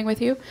grandpa are coming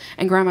with you,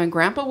 and grandma and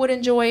grandpa would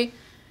enjoy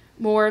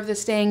more of the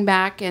staying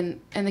back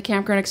and the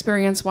campground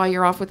experience while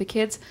you're off with the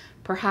kids,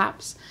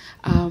 perhaps.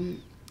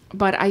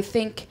 But I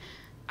think,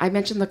 I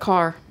mentioned the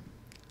car.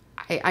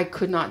 I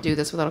could not do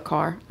this without a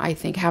car. I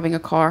think having a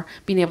car,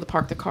 being able to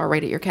park the car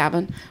right at your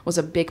cabin was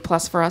a big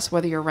plus for us,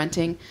 whether you're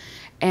renting.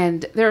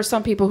 And there are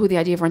some people who the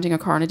idea of renting a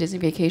car on a Disney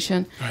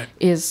vacation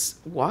is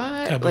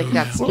what? Kaboom. Like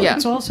that's, well,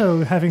 it's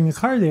also having the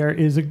car there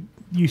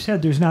you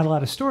said there's not a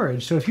lot of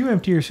storage. So if you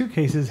empty your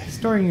suitcases,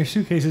 storing your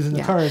suitcases in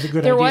the car is a good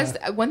idea. There was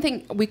one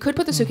thing, we could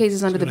put the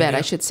suitcases under the bed, I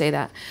should say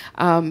that.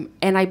 And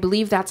I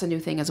believe that's a new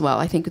thing as well.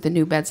 I think with the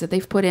new beds that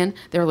they've put in,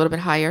 they're a little bit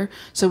higher.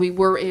 So we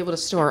were able to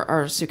store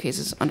our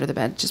suitcases under the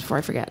bed, just before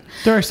I forget.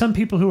 There are some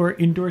people who are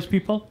indoors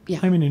people. Yeah.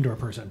 I'm an indoor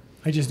person.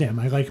 I just am.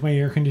 I like my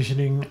air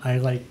conditioning. I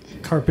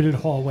like carpeted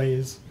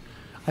hallways.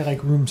 I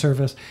like room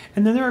service.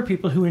 And then there are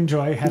people who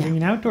enjoy having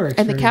an outdoor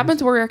experience. And the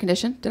cabins were air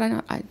conditioned. Did I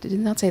not? I did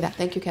not say that.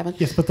 Thank you, Kevin.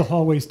 Yes, but the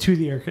hallways to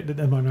the air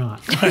conditioning are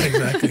not.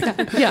 Exactly.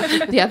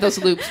 Yeah, those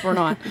loops were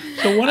not.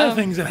 So one of the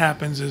things that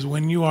happens is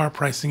when you are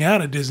pricing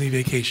out a Disney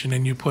vacation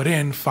and you put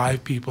in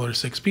 5 people or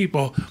 6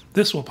 people,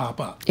 this will pop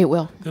up. It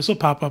will. This will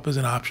pop up as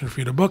an option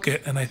for you to book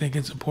it. And I think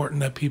it's important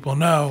that people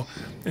know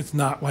it's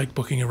not like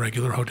booking a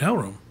regular hotel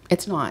room.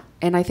 It's not.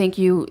 And I think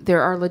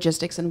there are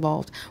logistics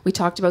involved. We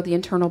talked about the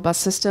internal bus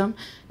system,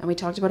 and we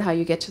talked about how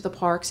you get to the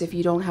parks if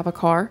you don't have a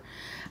car.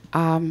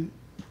 The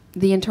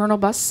internal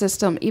bus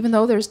system, even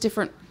though there's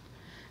different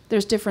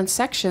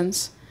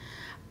sections,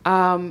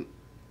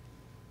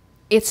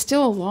 it's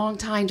still a long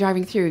time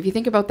driving through. If you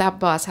think about that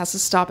bus has to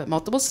stop at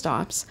multiple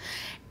stops.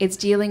 It's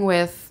dealing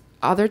with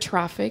other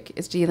traffic.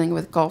 It's dealing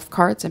with golf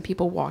carts and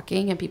people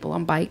walking and people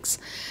on bikes.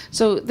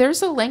 So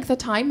there's a length of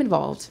time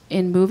involved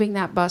in moving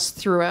that bus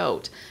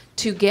throughout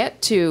to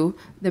get to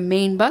the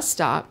main bus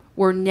stop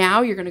where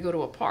now you're going to go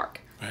to a park.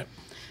 Right.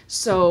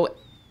 So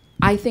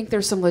I think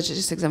there's some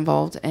logistics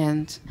involved,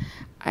 and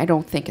I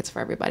don't think it's for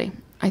everybody.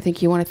 I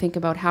think you want to think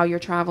about how you're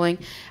traveling,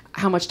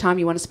 how much time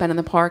you want to spend in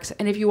the parks.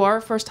 And if you are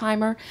a first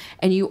timer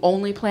and you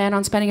only plan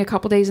on spending a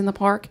couple days in the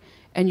park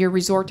and your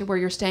resort to where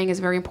you're staying is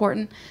very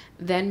important,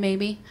 then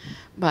maybe.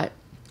 But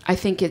I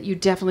think you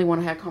definitely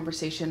want to have a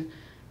conversation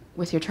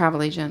with your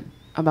travel agent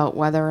about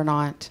whether or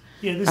not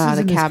this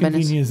isn't the cabin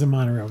as convenient as a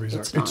monorail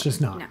resort. It's just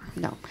not.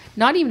 No.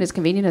 Not even as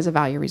convenient as a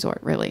value resort,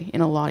 really,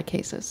 in a lot of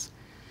cases.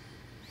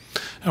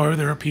 However,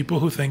 there are people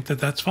who think that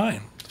that's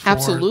fine.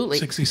 Absolutely.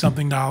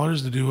 $60-something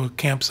to do a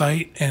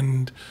campsite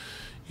and,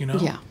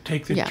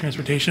 take the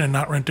transportation and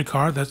not rent a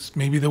car. That's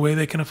maybe the way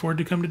they can afford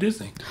to come to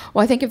Disney.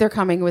 Well, I think if they're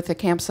coming with a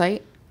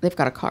campsite, they've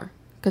got a car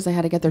because they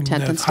had to get their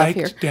tent and stuff hiked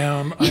here.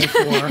 Down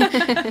I-4,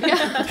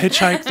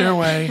 hitchhiked their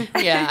way.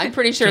 Yeah, I'm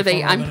pretty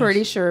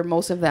sure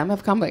most of them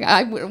have come.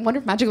 I wonder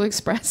if Magical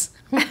Express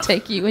will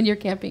take you and your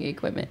camping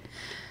equipment.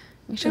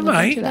 We should look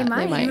into that.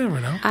 They might. You never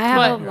know. I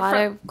have a lot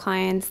of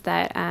clients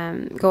that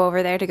go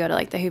over there to go to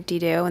like the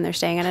Hoop-Dee-Doo when they're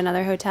staying at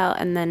another hotel,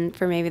 and then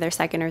for maybe their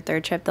second or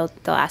third trip, they'll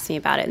ask me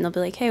about it, and they'll be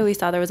like, "Hey, we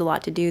saw there was a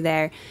lot to do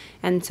there,"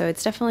 and so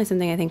it's definitely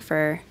something I think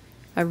for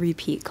a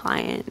repeat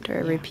client or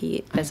a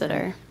repeat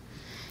visitor.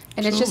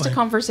 And it's just a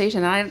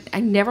conversation. I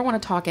never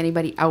want to talk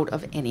anybody out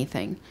of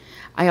anything.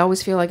 I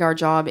always feel like our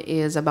job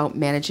is about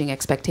managing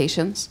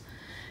expectations.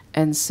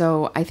 And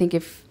so I think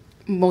if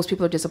most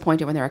people are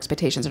disappointed when their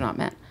expectations are not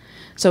met.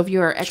 So if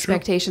your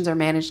expectations are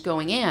managed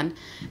going in,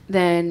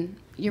 then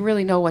you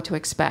really know what to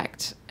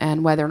expect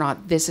and whether or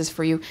not this is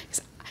for you.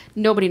 'Cause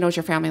nobody knows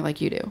your family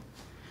like you do,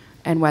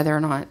 and whether or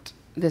not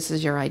this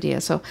is your idea.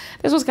 So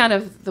this was kind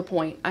of the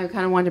point. I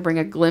kind of wanted to bring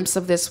a glimpse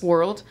of this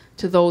world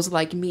to those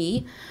like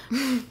me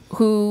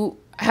who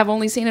have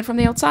only seen it from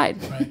the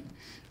outside. Right.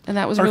 And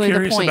that was really the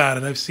point. Curious about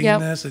it. I've seen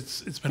this.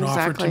 It's been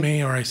offered to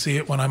me, or I see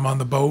it when I'm on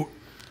the boat.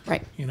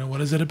 Right. You know,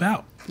 what is it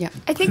about? Yeah.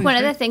 I think one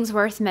of the things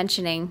worth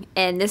mentioning,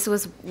 and this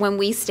was when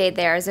we stayed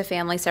there as a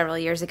family several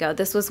years ago,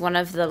 this was one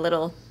of the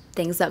little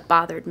things that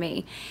bothered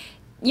me.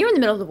 You're in the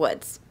middle of the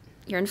woods.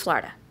 You're in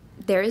Florida.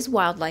 There is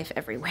wildlife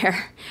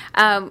everywhere.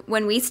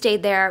 When we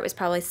stayed there, it was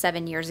probably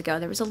 7 years ago,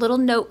 there was a little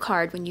note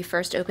card when you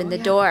first opened the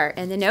door.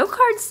 And the note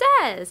card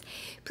says,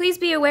 please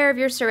be aware of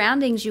your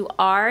surroundings. You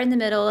are in the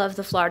middle of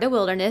the Florida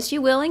wilderness.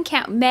 You will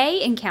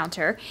may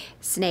encounter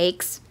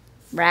snakes,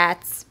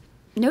 rats.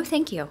 No,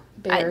 thank you.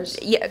 Bears.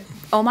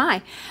 Oh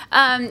my.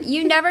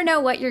 You never know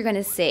what you're going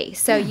to see.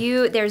 So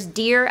there's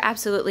deer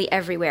absolutely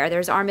everywhere.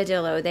 There's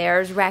armadillo.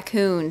 There's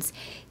raccoons.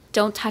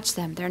 Don't touch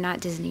them. They're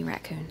not Disney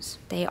raccoons.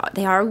 They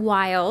are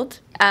wild.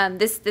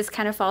 This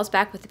kind of falls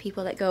back with the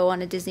people that go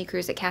on a Disney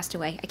cruise at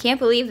Castaway. I can't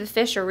believe the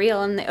fish are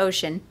real in the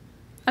ocean.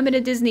 I'm in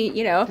a Disney,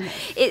 there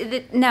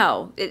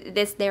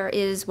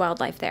is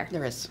wildlife there.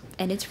 There is.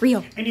 And it's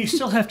real. And you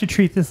still have to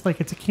treat this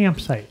like it's a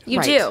campsite.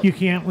 You do. You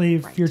can't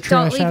leave your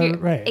trash out.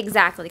 Right.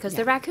 Exactly, because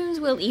the raccoons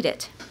will eat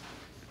it.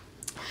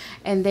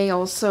 And they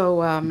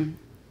also,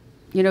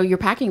 your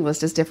packing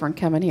list is different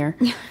coming here.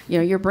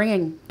 You're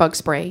bringing bug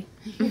spray.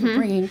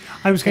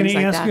 I was going to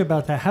ask you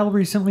about that. How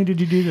recently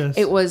did you do this?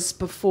 It was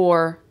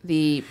before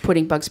the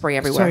putting bug spray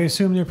everywhere. So I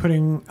assume they're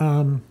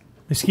putting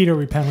mosquito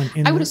repellent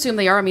in. I would assume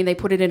they are. I mean, they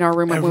put it in our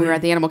room when we were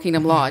at the Animal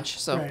Kingdom Lodge.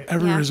 So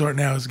every resort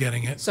now is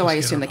getting it. So I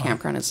assume the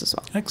campground is as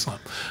well.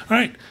 Excellent. All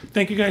right.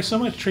 Thank you guys so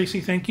much.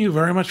 Tracey, thank you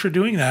very much for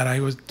doing that. I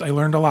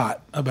learned a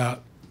lot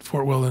about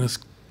Fort Wilderness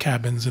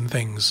cabins and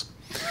things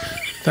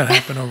that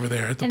happen over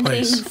there at the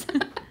place.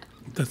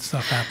 That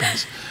stuff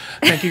happens.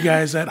 Thank you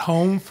guys at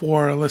home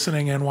for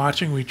listening and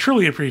watching. We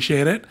truly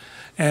appreciate it.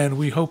 And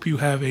we hope you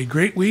have a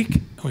great week.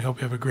 And we hope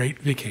you have a great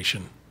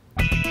vacation.